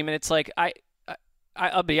front-runner team, and it's like,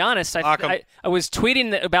 I'll be honest, I was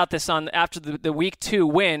tweeting about this after the Week 2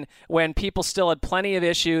 win, when people still had plenty of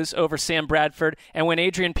issues over Sam Bradford, and when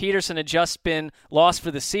Adrian Peterson had just been lost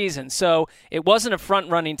for the season. So it wasn't a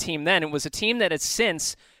front-running team then. It was a team that has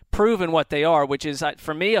since proven what they are, which is,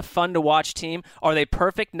 for me, a fun-to-watch team. Are they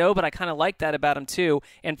perfect? No, but I kind of like that about them, too.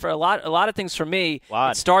 And for a lot of things for me,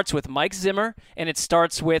 it starts with Mike Zimmer, and it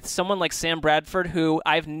starts with someone like Sam Bradford, who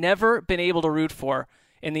I've never been able to root for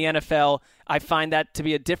in the NFL, I find that to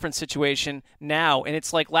be a different situation now. And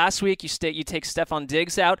it's like last week you take Stephon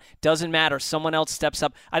Diggs out, doesn't matter. Someone else steps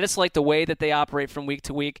up. I just like the way that they operate from week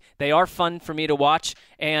to week. They are fun for me to watch,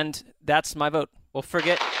 and that's my vote. Well,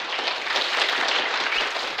 forget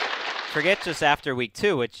just after week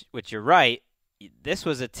 2, which you're right. This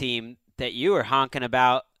was a team that you were honking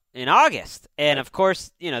about in August. And, of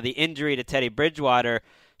course, the injury to Teddy Bridgewater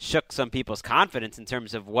shook some people's confidence in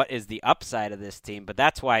terms of what is the upside of this team. But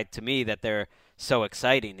that's why, to me, that they're so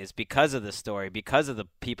exciting is because of the story, because of the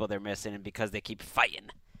people they're missing, and because they keep fighting.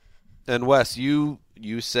 And, Wes, you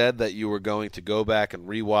said that you were going to go back and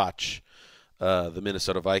rewatch the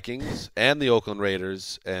Minnesota Vikings and the Oakland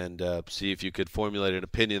Raiders and see if you could formulate an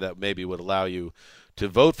opinion that maybe would allow you to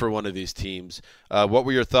vote for one of these teams. What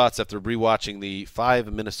were your thoughts after rewatching the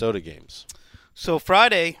 5 Minnesota games? So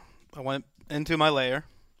Friday, I went into my lair,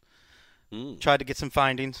 tried to get some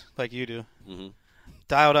findings like you do,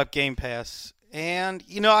 dialed up Game Pass, and,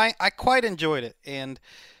 I quite enjoyed it. And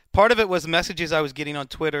part of it was messages I was getting on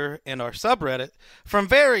Twitter and our subreddit from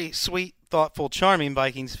very sweet, thoughtful, charming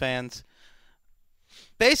Vikings fans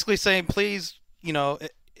basically saying, please,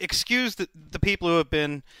 excuse the people who have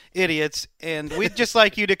been idiots, and we'd just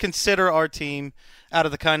like you to consider our team out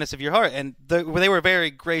of the kindness of your heart. And they were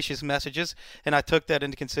very gracious messages, and I took that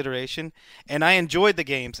into consideration. And I enjoyed the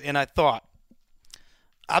games, and I thought,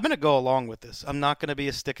 I'm going to go along with this. I'm not going to be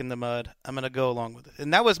a stick in the mud. I'm going to go along with it.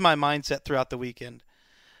 And that was my mindset throughout the weekend.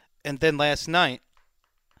 And then last night,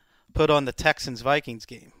 put on the Texans-Vikings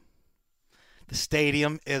game. The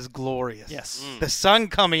stadium is glorious. Yes. The sun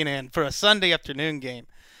coming in for a Sunday afternoon game.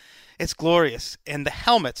 It's glorious. And the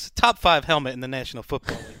helmets, top 5 helmet in the National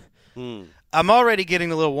Football League. I'm already getting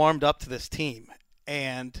a little warmed up to this team.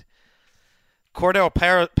 And Cordell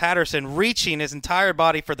Patterson reaching his entire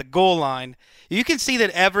body for the goal line. You can see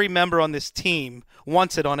that every member on this team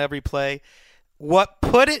wants it on every play. What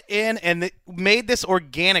put it in and made this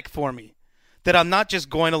organic for me, that I'm not just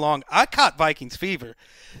going along. I caught Vikings fever.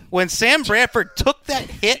 When Sam Bradford took that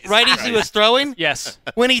hit right as he was throwing, yes,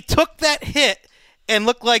 when he took that hit and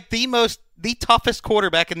looked like the toughest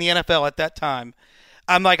quarterback in the NFL at that time,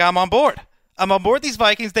 I'm like, I'm on board. I'm on board these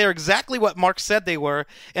Vikings. They are exactly what Mark said they were.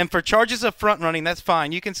 And for charges of front running, that's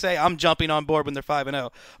fine. You can say I'm jumping on board when they're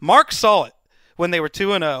 5-0. Mark saw it when they were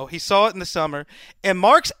 2-0. He saw it in the summer. And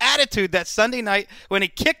Mark's attitude that Sunday night when he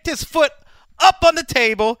kicked his foot up on the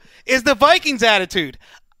table is the Vikings attitude.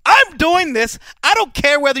 I'm doing this. I don't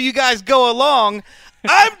care whether you guys go along.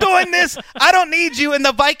 I'm doing this. I don't need you, and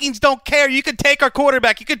the Vikings don't care. You can take our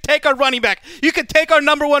quarterback. You can take our running back. You can take our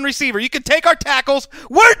number 1 receiver. You can take our tackles.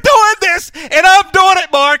 We're doing this, and I'm doing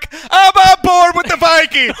it, Mark. I'm on board with the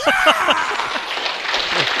Vikings.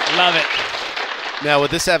 Love it. Now, would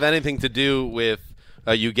this have anything to do with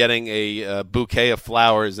you getting a bouquet of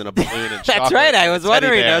flowers and a balloon and chocolate? That's right. I was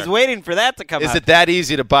wondering. I was waiting for that to come out. Is it that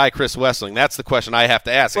easy to buy Chris Wessling? That's the question I have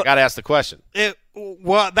to ask. I got to ask the question.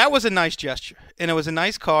 Well, that was a nice gesture, and it was a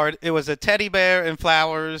nice card. It was a teddy bear and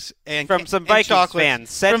flowers and from some Vikings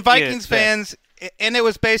fans. From Vikings fans, and it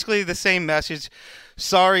was basically the same message.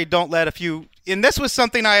 Sorry, don't let a few. And this was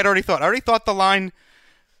something I had already thought. I already thought the line.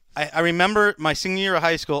 I remember my senior year of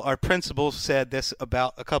high school, our principal said this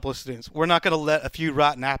about a couple of students. We're not going to let a few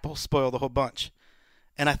rotten apples spoil the whole bunch.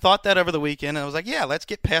 And I thought that over the weekend, and I was like, yeah, let's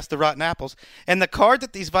get past the rotten apples. And the card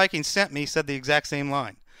that these Vikings sent me said the exact same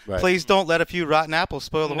line. Right. Please don't let a few rotten apples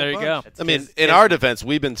spoil the whole bunch. There you go. I mean, in our defense,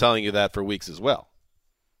 we've been telling you that for weeks as well.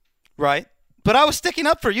 Right. But I was sticking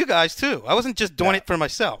up for you guys, too. I wasn't just doing it for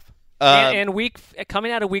myself. And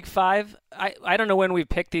coming out of week 5, I don't know when we've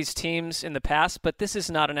picked these teams in the past, but this is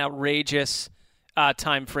not an outrageous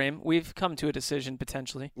time frame. We've come to a decision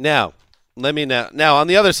potentially. Now on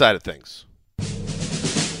the other side of things.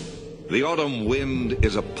 The autumn wind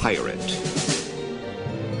is a pirate,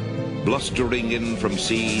 blustering in from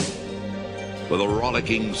sea. With a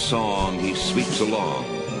rollicking song he sweeps along,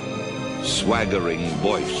 swaggering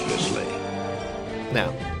boisterously.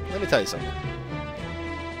 Now, let me tell you something.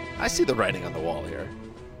 I see the writing on the wall here.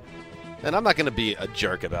 And I'm not going to be a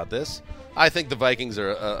jerk about this. I think the Vikings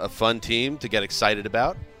are a fun team to get excited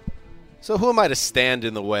about. So who am I to stand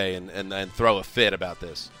in the way and throw a fit about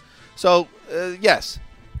this? So, yes,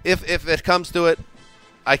 if it comes to it,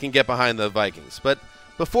 I can get behind the Vikings. But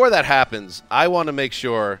before that happens, I want to make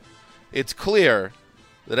sure it's clear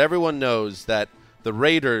that everyone knows that the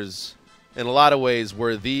Raiders, in a lot of ways,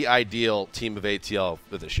 were the ideal team of ATL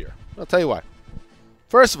for this year. I'll tell you why.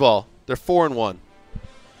 First of all, they're 4-1,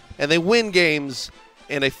 and they win games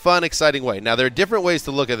in a fun, exciting way. Now, there are different ways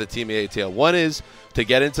to look at the team of ATL. One is to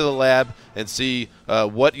get into the lab and see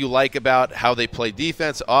what you like about how they play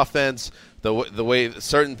defense, offense, the way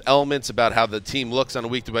certain elements about how the team looks on a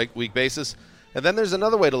week-to-week basis. And then there's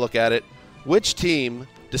another way to look at it. Which team,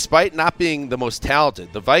 despite not being the most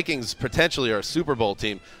talented, the Vikings potentially are a Super Bowl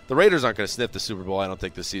team. The Raiders aren't going to sniff the Super Bowl, I don't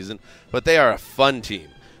think, this season. But they are a fun team.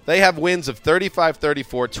 They have wins of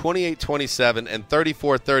 35-34, 28-27, and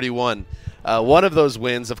 34-31. One of those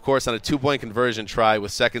wins, of course, on a 2-point conversion try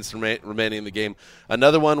with seconds remaining in the game.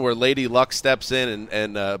 Another one where Lady Luck steps in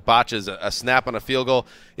and botches a snap on a field goal.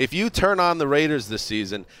 If you turn on the Raiders this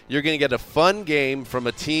season, you're going to get a fun game from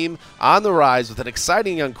a team on the rise with an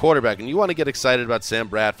exciting young quarterback. And you want to get excited about Sam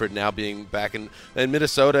Bradford now being back in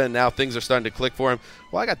Minnesota, and now things are starting to click for him.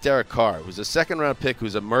 Well, I got Derek Carr, who's a second-round pick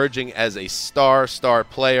who's emerging as a star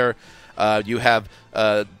player. You have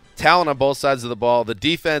talent on both sides of the ball. The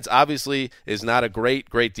defense obviously is not a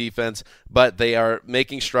great defense, but they are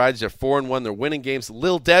making strides. They're 4-1. They're winning games.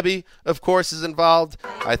 Lil Debbie, of course, is involved.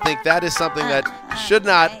 I think that is something that should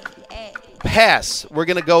not pass. We're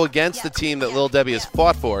going to go against the team that Lil Debbie has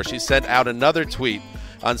fought for. She sent out another tweet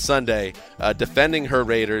on Sunday defending her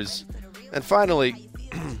Raiders. And finally,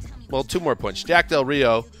 well, 2 more points. Jack Del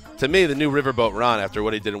Rio, to me, the new Riverboat Ron after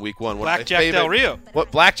what he did in Week 1. Blackjack Del Rio.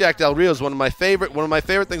 Blackjack Del Rio is one of my favorite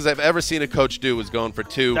things I've ever seen a coach do was going for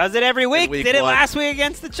 2. Does it every week. Did it last week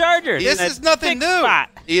against the Chargers. This is nothing new.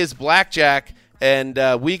 Spot. He is Blackjack,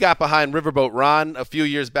 and we got behind Riverboat Ron a few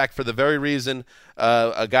years back for the very reason,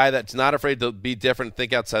 a guy that's not afraid to be different,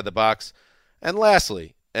 think outside the box. And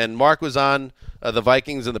lastly, and Mark was on the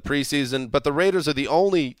Vikings in the preseason, but the Raiders are the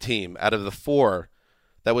only team out of the 4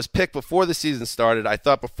 that was picked before the season started. I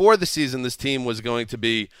thought before the season this team was going to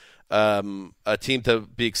be a team to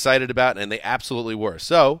be excited about, and they absolutely were.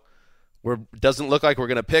 So doesn't look like we're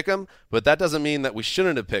going to pick them, but that doesn't mean that we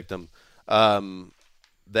shouldn't have picked them.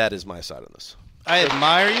 That is my side on this. I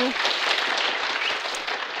admire you.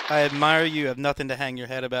 I admire you. You have nothing to hang your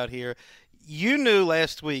head about here. You knew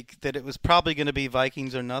last week that it was probably going to be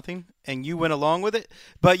Vikings or nothing, and you went along with it,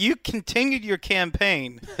 but you continued your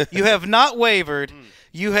campaign. You have not wavered.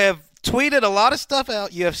 You have tweeted a lot of stuff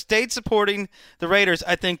out. You have stayed supporting the Raiders.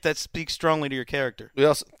 I think that speaks strongly to your character.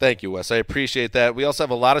 Thank you, Wes. I appreciate that. We also have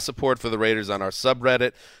a lot of support for the Raiders on our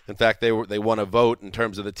subreddit. In fact, they won a vote in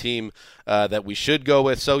terms of the team that we should go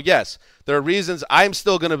with. So, yes, there are reasons. I'm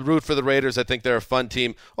still going to root for the Raiders. I think they're a fun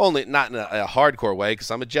team, only not in a hardcore way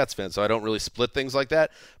because I'm a Jets fan, so I don't really split things like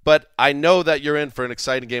that. But I know that you're in for an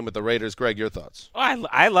exciting game with the Raiders. Greg, your thoughts?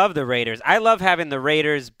 I love the Raiders. I love having the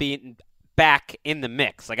Raiders beaten back in the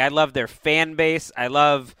mix. Like, I love their fan base. I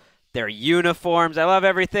love their uniforms. I love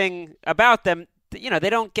everything about them. You know, they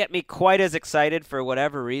don't get me quite as excited for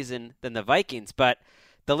whatever reason than the Vikings, but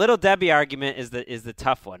the Little Debbie argument is the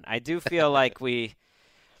tough one. I do feel like we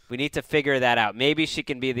need to figure that out. Maybe she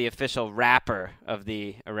can be the official rapper of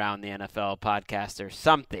the Around the NFL podcast or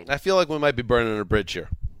something. I feel like we might be burning a bridge here.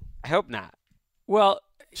 I hope not. Well,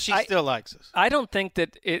 she still likes us. I don't think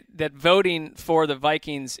that voting for the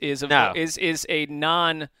Vikings is against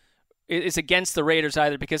the Raiders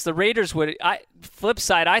either, because the Raiders would. Flip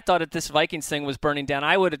side, I thought if this Vikings thing was burning down,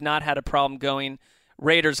 I would have not had a problem going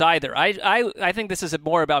Raiders either. I think this is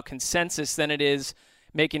more about consensus than it is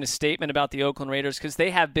making a statement about the Oakland Raiders, because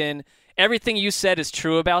they have been, everything you said is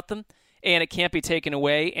true about them, and it can't be taken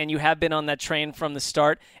away, and you have been on that train from the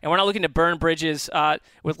start. And we're not looking to burn bridges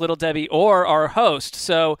with Little Debbie or our host.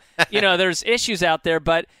 So, there's issues out there,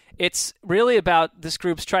 but it's really about this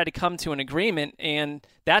group's trying to come to an agreement, and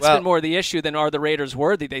that's been more the issue than are the Raiders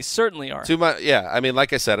worthy. They certainly are. I mean,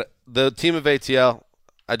 like I said, the team of ATL,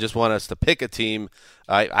 I just want us to pick a team.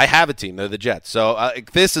 I have a team. They're the Jets. So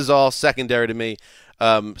this is all secondary to me.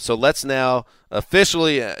 So let's now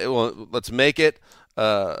officially let's make it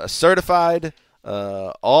certified,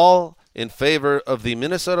 all in favor of the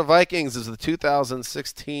Minnesota Vikings as the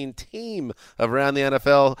 2016 team of Around the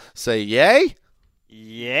NFL. Say yay?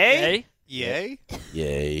 Yay? Yay?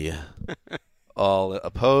 Yay. All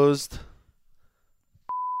opposed?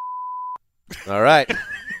 All right.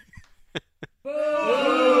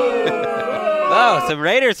 Oh, some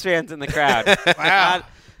Raiders fans in the crowd. Wow.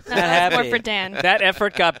 Not happy. More for Dan. That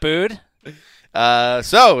effort got booed.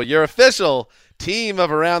 So your official team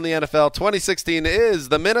of Around the NFL 2016 is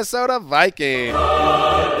the Minnesota Vikings.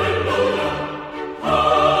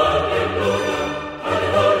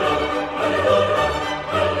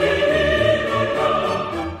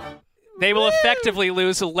 They will effectively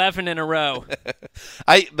lose 11 in a row.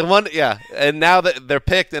 And now that they're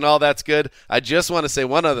picked and all that's good, I just want to say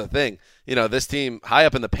one other thing. This team, high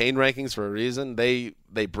up in the pain rankings for a reason. They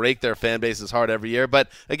break their fan bases hard every year. But,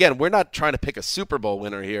 again, we're not trying to pick a Super Bowl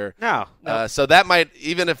winner here. No. So that might,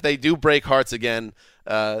 even if they do break hearts again,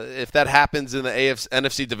 if that happens in the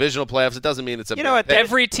NFC divisional playoffs, it doesn't mean it's a. You know what?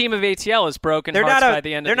 Every team of ATL is broken hearts by the end of the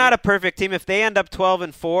year. They're not a perfect team. If they end up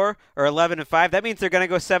 12-4 or 11-5, that means they're going to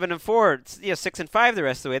go 7-4, 6-5 the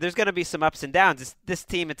rest of the way. There's going to be some ups and downs. This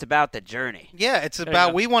team, it's about the journey. Yeah, it's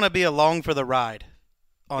about we want to be along for the ride.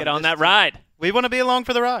 Get on that ride. We want to be along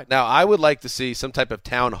for the ride. Now, I would like to see some type of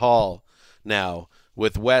town hall now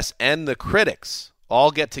with Wes and the critics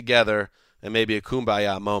all get together and maybe a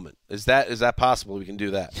kumbaya moment. Is that possible? We can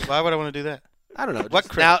do that. Why would I want to do that? I don't know.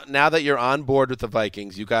 Now that you're on board with the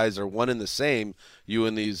Vikings, you guys are one and the same. You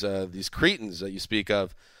and these cretins that you speak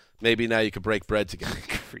of. Maybe now you could break bread together.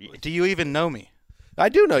 Do you even know me? I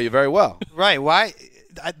do know you very well. Right. Why?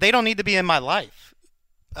 They don't need to be in my life.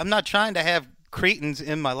 I'm not trying to have cretins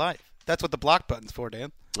in my life. That's what the block button's for,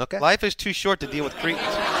 Dan. Okay. Life is too short to deal with cretins.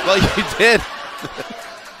 Well, you did.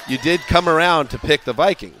 You did come around to pick the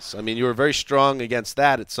Vikings. I mean, you were very strong against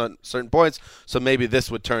that at certain points, so maybe this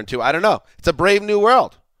would turn too. I don't know. It's a brave new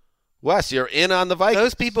world. Wes, you're in on the Vikings.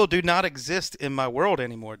 Those people do not exist in my world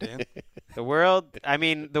anymore, Dan. The world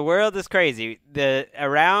is crazy. The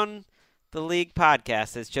Around the League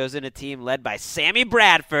podcast has chosen a team led by Sammy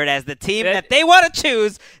Bradford as the team that they want to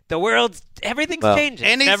choose. Everything's changing.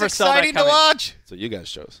 And it's exciting to watch. So you guys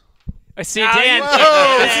chose. I see, Dan.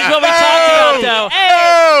 This is what we talked about,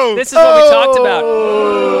 though. This is what we talked about.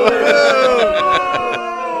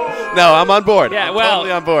 No, I'm on board. Yeah, I'm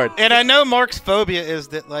totally on board. And I know Mark's phobia is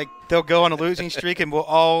that they'll go on a losing streak and we'll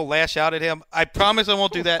all lash out at him. I promise I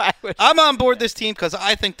won't do that. I'm on board this team because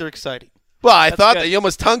I think they're exciting. Well, I thought that you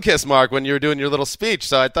almost tongue kissed Mark when you were doing your little speech,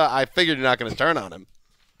 so I figured you're not going to turn on him.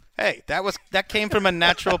 Hey, that came from a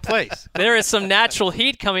natural place. There is some natural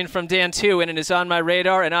heat coming from Dan, too, and it is on my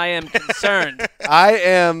radar, and I am concerned. I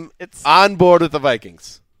am on board with the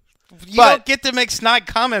Vikings. You don't get to make snide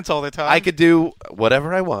comments all the time. I could do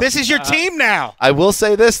whatever I want. This is your team now. I will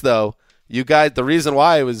say this, though. You guys, the reason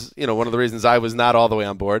why I was, one of the reasons I was not all the way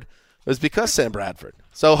on board was because Sam Bradford.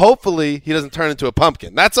 So hopefully he doesn't turn into a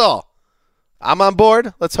pumpkin. That's all. I'm on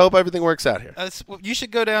board. Let's hope everything works out here. You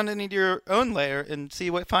should go down into your own lair and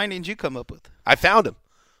see what findings you come up with. I found him.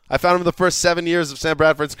 I found him in the first 7 years of Sam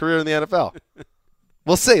Bradford's career in the NFL.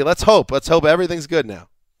 We'll see. Let's hope. Let's hope everything's good now.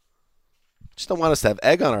 Just don't want us to have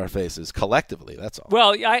egg on our faces collectively. That's all.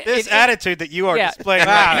 Well, this attitude that you are displaying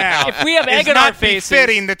right now, if we have egg on our faces,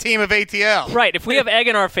 befitting the team of ATL. Right. If we have egg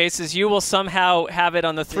on our faces, you will somehow have it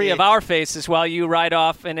on the three of our faces while you ride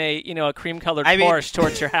off in a cream-colored Porsche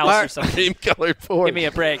towards your house or something. Cream-colored Porsche. Give me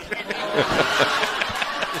a break.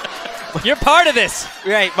 You're part of this,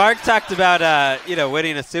 right? Mark talked about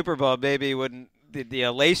winning a Super Bowl. Maybe wouldn't. The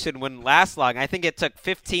elation wouldn't last long. I think it took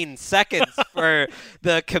 15 seconds for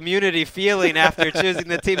the community feeling after choosing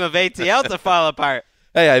the team of ATL to fall apart.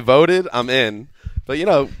 Hey, I voted. I'm in. But,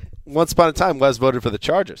 once upon a time, Wes voted for the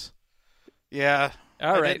Chargers. Yeah.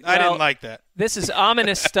 All right. I didn't like that. This is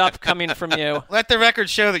ominous stuff coming from you. Let the record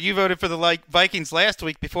show that you voted for the Vikings last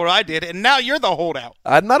week before I did, and now you're the holdout.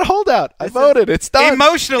 I'm not a holdout. I voted. It's done.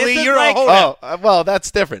 Emotionally, you're a holdout. Oh, well,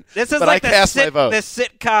 that's different. This is but like I cast my vote. The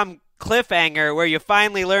sitcom cliffhanger where you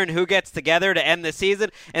finally learn who gets together to end the season,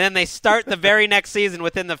 and then they start the very next season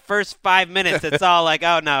within the first 5 minutes. It's all like,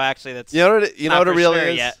 oh no, actually, that's what it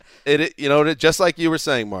really is. Yet. Just like you were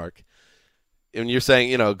saying, Mark. When you're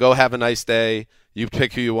saying, go have a nice day, you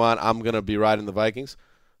pick who you want. I'm gonna be riding the Vikings.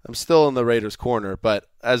 I'm still in the Raiders' corner, but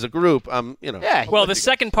as a group, I'm. Yeah. Well, the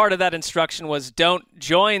second part of that instruction was don't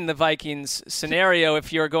join the Vikings scenario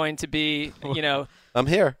if you're going to be, I'm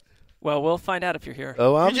here. Well, we'll find out if you're here.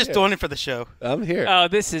 Oh, you're just doing it for the show. I'm here. Oh,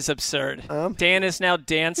 this is absurd. Dan is now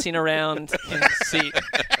dancing around in his seat.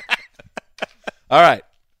 All right.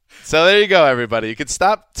 So there you go, everybody. You can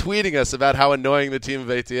stop tweeting us about how annoying the team of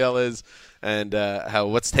ATL is and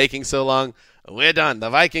what's taking so long. We're done. The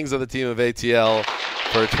Vikings are the team of ATL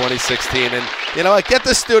for 2016. And you know what? Get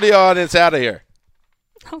the studio audience out of here.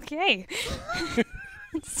 Okay.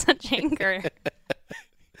 Such anger.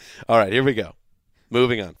 All right, here we go.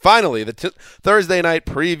 Moving on. Finally, the Thursday night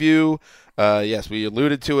preview. Yes, we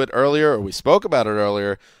alluded to it earlier, or we spoke about it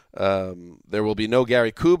earlier. There will be no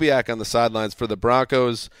Gary Kubiak on the sidelines for the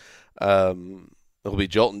Broncos. It'll be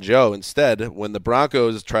Jolton Joe instead when the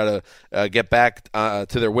Broncos try to get back to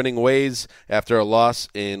their winning ways after a loss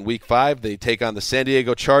in Week 5. They take on the San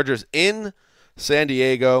Diego Chargers in San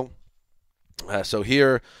Diego. So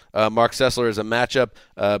here, Mark Sessler is a matchup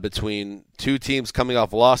between two teams coming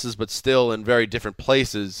off losses but still in very different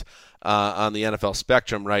places on the NFL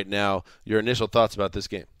spectrum right now. Your initial thoughts about this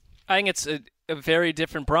game? I think it's a very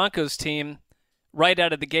different Broncos team right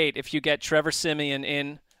out of the gate if you get Trevor Siemian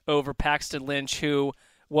in over Paxton Lynch, who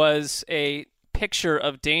was a picture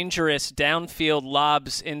of dangerous downfield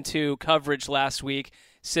lobs into coverage last week.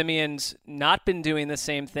 Simeon's not been doing the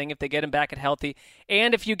same thing if they get him back at healthy.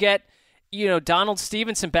 And if you get, Donald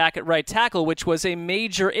Stevenson back at right tackle, which was a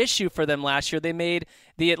major issue for them last year.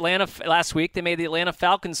 Last week, they made the Atlanta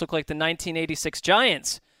Falcons look like the 1986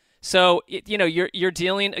 Giants. So, you're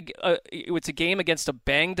dealing, it's a game against a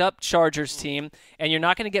banged-up Chargers team, and you're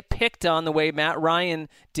not going to get picked on the way Matt Ryan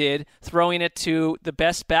did, throwing it to the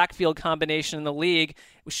best backfield combination in the league,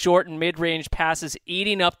 short and mid-range passes,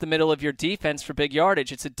 eating up the middle of your defense for big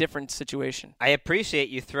yardage. It's a different situation. I appreciate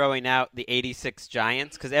you throwing out the 86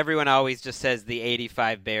 Giants, because everyone always just says the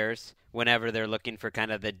 85 Bears. Whenever they're looking for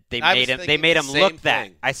kind of they made him look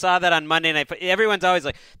that. I saw that on Monday night. Everyone's always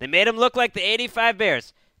like, they made him look like the 85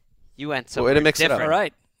 Bears. You went somewhere different. It up. All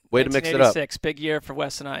right. Way to mix it up. Big year for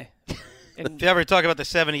Wes and I. If you ever talk about the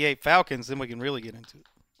 78 Falcons, then we can really get into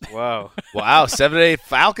it. Whoa. Wow, 78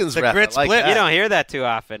 Falcons the ref. grit like split. That. You don't hear that too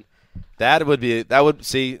often. That would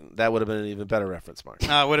have been an even better reference, Mark.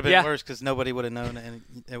 No, it would have been worse because nobody would have known, and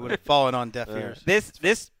it would have fallen on deaf ears.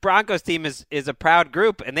 This Broncos team is a proud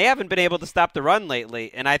group, and they haven't been able to stop the run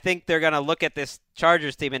lately. And I think they're going to look at this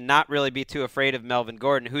Chargers team and not really be too afraid of Melvin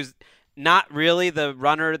Gordon, who's not really the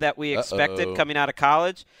runner that we expected coming out of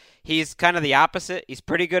college. He's kind of the opposite. He's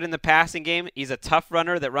pretty good in the passing game. He's a tough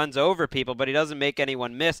runner that runs over people, but he doesn't make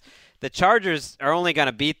anyone miss. The Chargers are only going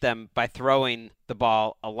to beat them by throwing the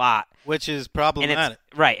ball a lot. Which is problematic.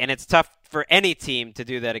 And it's tough for any team to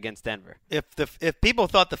do that against Denver. If people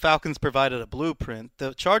thought the Falcons provided a blueprint,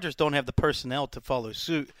 the Chargers don't have the personnel to follow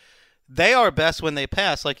suit. They are best when they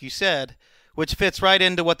pass, like you said, which fits right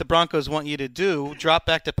into what the Broncos want you to do, drop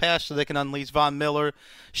back to pass so they can unleash Von Miller,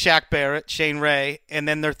 Shaq Barrett, Shane Ray, and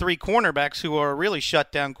then their three cornerbacks who are really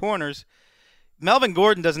shut-down corners. Melvin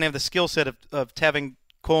Gordon doesn't have the skill set of Tevin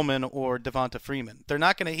Coleman or Devonta Freeman.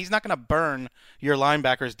 He's not gonna burn your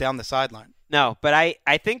linebackers down the sideline. No, but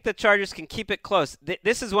I think the Chargers can keep it close.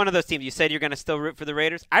 This is one of those teams. You said you're going to still root for the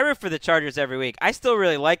Raiders. I root for the Chargers every week. I still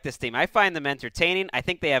really like this team. I find them entertaining. I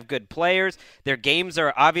think they have good players. Their games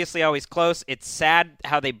are obviously always close. It's sad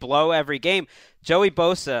how they blow every game. Joey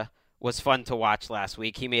Bosa was fun to watch last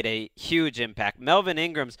week. He made a huge impact. Melvin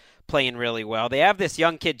Ingram's playing really well. They have this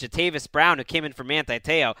young kid, Jatavis Brown, who came in from Manti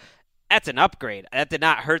Te'o. That's an upgrade. That did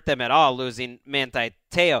not hurt them at all, losing Manti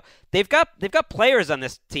Te'o. They've got players on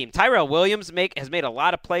this team. Tyrell Williams has made a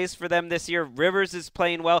lot of plays for them this year. Rivers is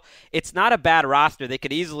playing well. It's not a bad roster. They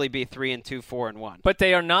could easily be 3-2, 4-1. But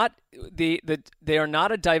they are not they are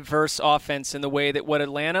not a diverse offense in the way that what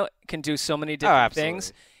Atlanta can do so many different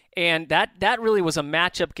things. And that really was a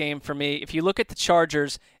matchup game for me. If you look at the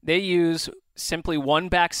Chargers, they use simply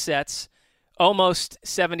one-back sets almost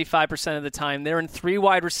 75% of the time. They're in three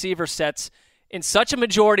wide receiver sets in such a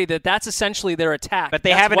majority that's essentially their attack. But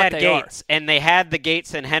they haven't had Gates, and they had the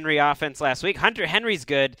Gates and Henry offense last week. Hunter Henry's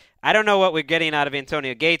good. I don't know what we're getting out of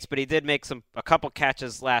Antonio Gates, but he did make a couple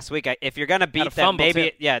catches last week. If you're going to beat them,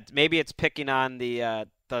 maybe it's picking on the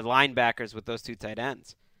linebackers with those two tight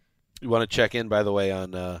ends. You want to check in, by the way,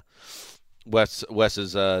 on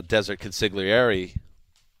Wes's Desert Consigliere,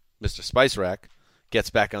 Mr. Spice Rack,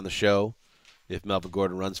 gets back on the show if Melvin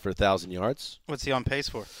Gordon runs for 1,000 yards. What's he on pace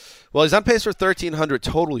for? Well, he's on pace for 1,300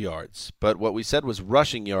 total yards, but what we said was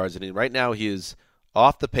rushing yards, and right now he is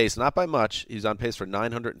off the pace, not by much. He's on pace for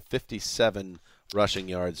 957 rushing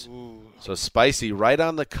yards. Ooh. So Spicy right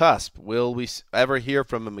on the cusp. Will we ever hear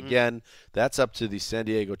from him again? That's up to the San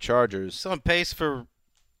Diego Chargers. He's on pace for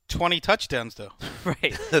 20 touchdowns, though.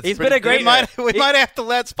 Right. He's been a great. We might have to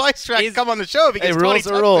let Spice Track come on the show if he gets 20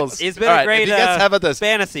 touchdowns. Rules. He's been a great how about this?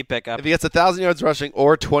 Fantasy pickup. If he gets 1,000 yards rushing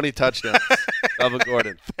or 20 touchdowns, Melvin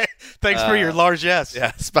Gordon. Thanks for your largesse.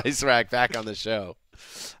 Yeah, Spice Rack back on the show.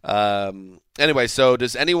 Anyway, so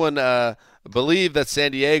does anyone believe that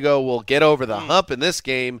San Diego will get over the hump in this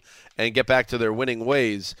game and get back to their winning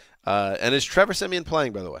ways? And is Trevor Siemian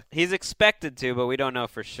playing, by the way? He's expected to, but we don't know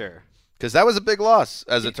for sure. Because that was a big loss,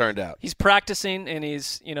 as it turned out. He's practicing, and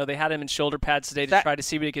they had him in shoulder pads today to try to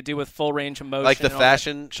see what he could do with full range of motion. Like the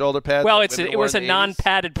fashion shoulder pads? Well, it was a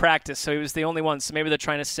non-padded practice, so he was the only one. So maybe they're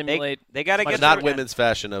trying to simulate. They got to get not women's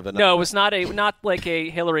fashion of it. No, it was not like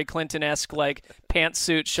a Hillary Clinton-esque like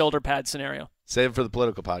pantsuit shoulder pad scenario. Save it for the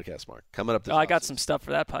political podcast, Mark. Coming up. I got some stuff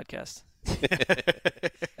for that podcast.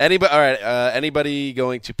 Anybody? All right. Anybody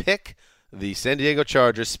going to pick the San Diego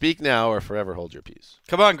Chargers? Speak now or forever hold your peace.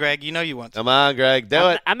 Come on, Greg. You know you want to. Come on, Greg. Do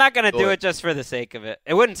it. I'm not going to do it just for the sake of it.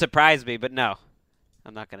 It wouldn't surprise me, but no.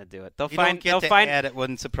 I'm not going to do it. They'll find it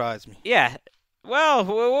wouldn't surprise me. Yeah. Well,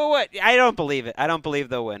 what? I don't believe it. I don't believe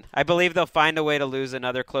they'll win. I believe they'll find a way to lose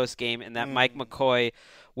another close game, and that Mike McCoy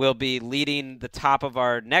will be leading the top of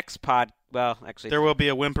our next Well, actually, there will be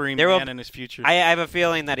a whimpering man in his future. I have a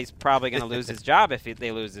feeling that he's probably going to lose his job if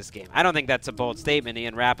they lose this game. I don't think that's a bold statement.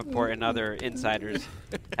 Ian Rappaport and other insiders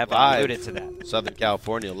have alluded to that. Southern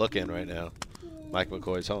California looking right now. Mike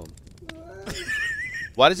McCoy's home.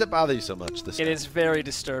 Why does it bother you so much? It is very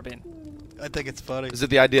disturbing. I think it's funny. Is it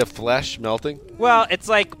the idea of flesh melting? Well, it's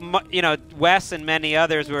like, Wes and many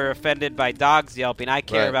others were offended by dogs yelping. I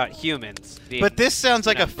care about humans. But this sounds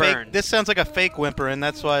like a burned. fake. This sounds like a fake whimper, and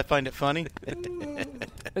that's why I find it funny.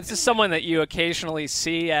 This is someone that you occasionally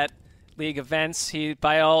see at league events. He,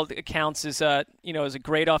 by all accounts, is a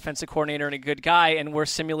great offensive coordinator and a good guy. And we're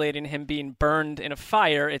simulating him being burned in a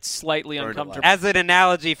fire. It's slightly uncomfortable. As an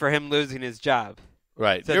analogy for him losing his job.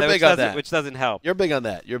 Right. So You're big on that. Which doesn't help. You're big on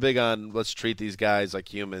that. You're big on let's treat these guys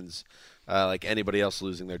like humans, like anybody else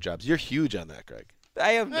losing their jobs. You're huge on that, Greg.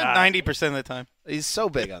 I am 90% of the time. He's so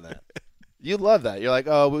big on that. You love that. You're like,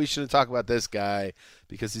 oh, we shouldn't talk about this guy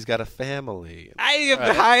because he's got a family. I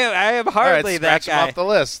am hardly that guy. Him off the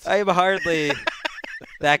list. I am hardly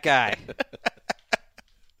that guy.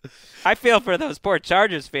 I feel for those poor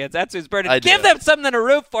Chargers fans. That's who's burning. Give them something to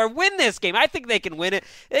root for. Win this game. I think they can win it.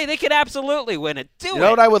 They can absolutely win it. Do it. You know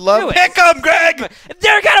what I would love? Pick them, Greg!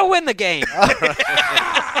 They're going to win the game.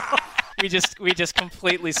 We just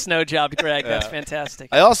completely snow-jobbed Greg. That's fantastic.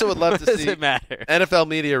 I also would love to see Doesn't matter. NFL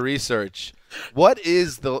media research. What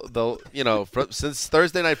is since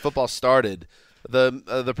Thursday Night Football started,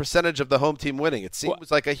 the percentage of the home team winning? It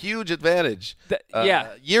seems like a huge advantage.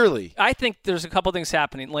 Yearly. I think there's a couple things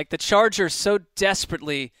happening. Like the Chargers so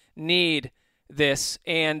desperately need this,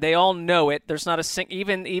 and they all know it. There's not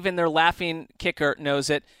even their laughing kicker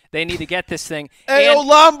knows it. They need to get this thing. Hey,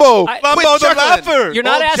 Lambo! Lambo the laugher! You're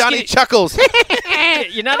not asking Johnny Chuckles.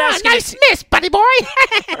 You're not asking. Nice miss, buddy boy.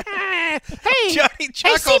 Hey, Johnny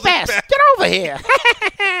Chuckles hey, Seabass, get over here.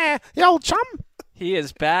 You old chum. He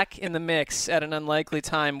is back in the mix at an unlikely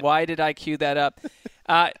time. Why did I cue that up?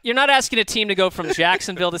 You're not asking a team to go from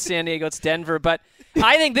Jacksonville to San Diego. It's Denver, but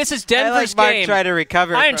I think this is Denver's Mark game. Try to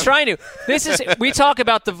recover. I am trying to. We talk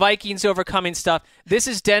about the Vikings overcoming stuff. This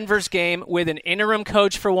is Denver's game with an interim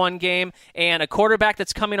coach for one game and a quarterback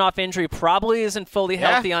that's coming off injury, probably isn't fully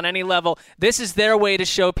healthy on any level. This is their way to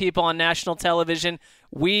show people on national television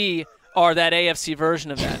we are that AFC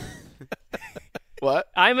version of that. What?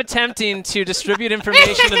 I'm attempting to distribute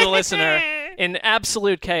information to the listener in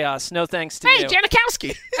absolute chaos. No thanks to you. Hey,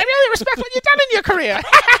 Janikowski, I really respect what you've done in your career.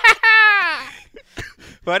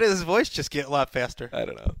 Why did his voice just get a lot faster? I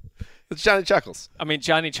don't know. It's Johnny Chuckles. I mean,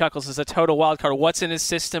 Johnny Chuckles is a total wild card. What's in his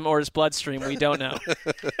system or his bloodstream? We don't know.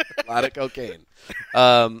 A lot of cocaine.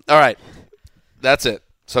 All right. That's it.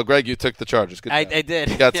 So, Greg, you took the Chargers. Good job. I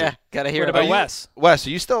did. You got to hear What about Wes? Wes,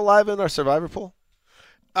 are you still alive in our Survivor pool?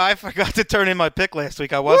 I forgot to turn in my pick last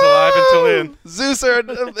week. I was alive until then. Zeus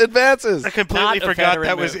advances. I completely forgot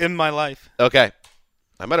that was in my life. Okay.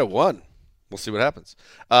 I might have won. We'll see what happens.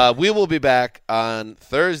 We will be back on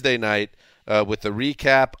Thursday night with the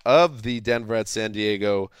recap of the Denver at San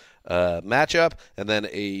Diego matchup and then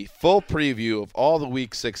a full preview of all the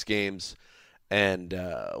Week 6 games. And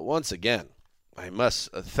once again, I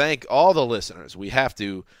must thank all the listeners. We have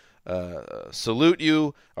to salute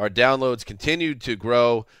you. Our downloads continue to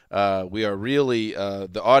grow. We are really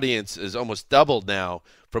the audience is almost doubled now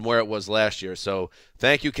from where it was last year. So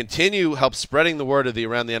thank you. Continue help spreading the word of the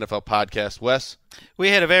Around the NFL podcast. Wes? We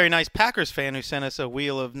had a very nice Packers fan who sent us a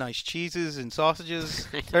wheel of nice cheeses and sausages.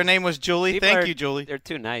 Her name was Julie. Thank you, Julie. They're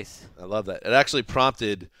too nice. I love that. It actually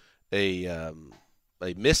prompted a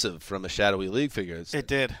missive from a Shadowy League figure. It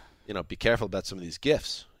did. Be careful about some of these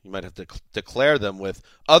gifts. You might have to declare them with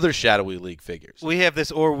other Shadowy League figures. We have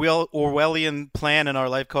this Orwellian plan in our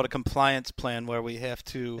life called a compliance plan where we have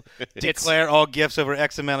to declare all gifts over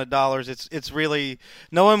X amount of dollars. It's really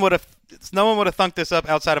no one would have thunk this up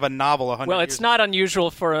outside of a novel 100 years ago. Well, it's not unusual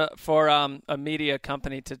for a media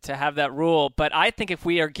company to have that rule, but I think if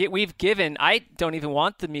we've given, I don't even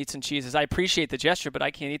want the meats and cheeses. I appreciate the gesture, but I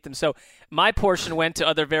can't eat them. So my portion went to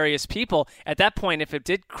other various people. At that point, if it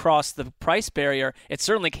did cross the price barrier, it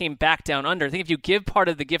certainly came back down under. I think if you give part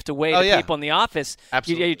of the gift away to people in the office,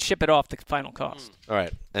 you chip it off the final cost. All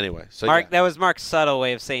right. Anyway, so Mark, that was Mark's subtle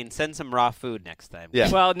way of saying send some raw food next time. Yeah.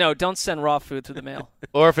 Well, no, don't send raw food through the mail.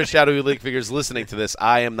 Or if a Shadowy League figure is listening to this,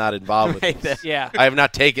 I am not involved with this. Yeah. I have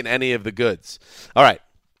not taken any of the goods. All right.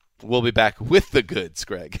 We'll be back with the goods,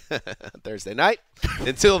 Greg, Thursday night.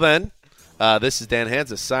 Until then, this is Dan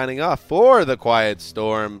Hansa signing off for The Quiet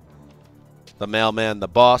Storm, the mailman, the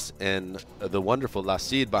boss, and the wonderful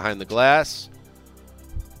Lacide behind the glass.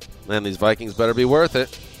 Man, these Vikings better be worth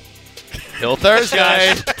it. Till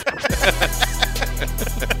Thursday.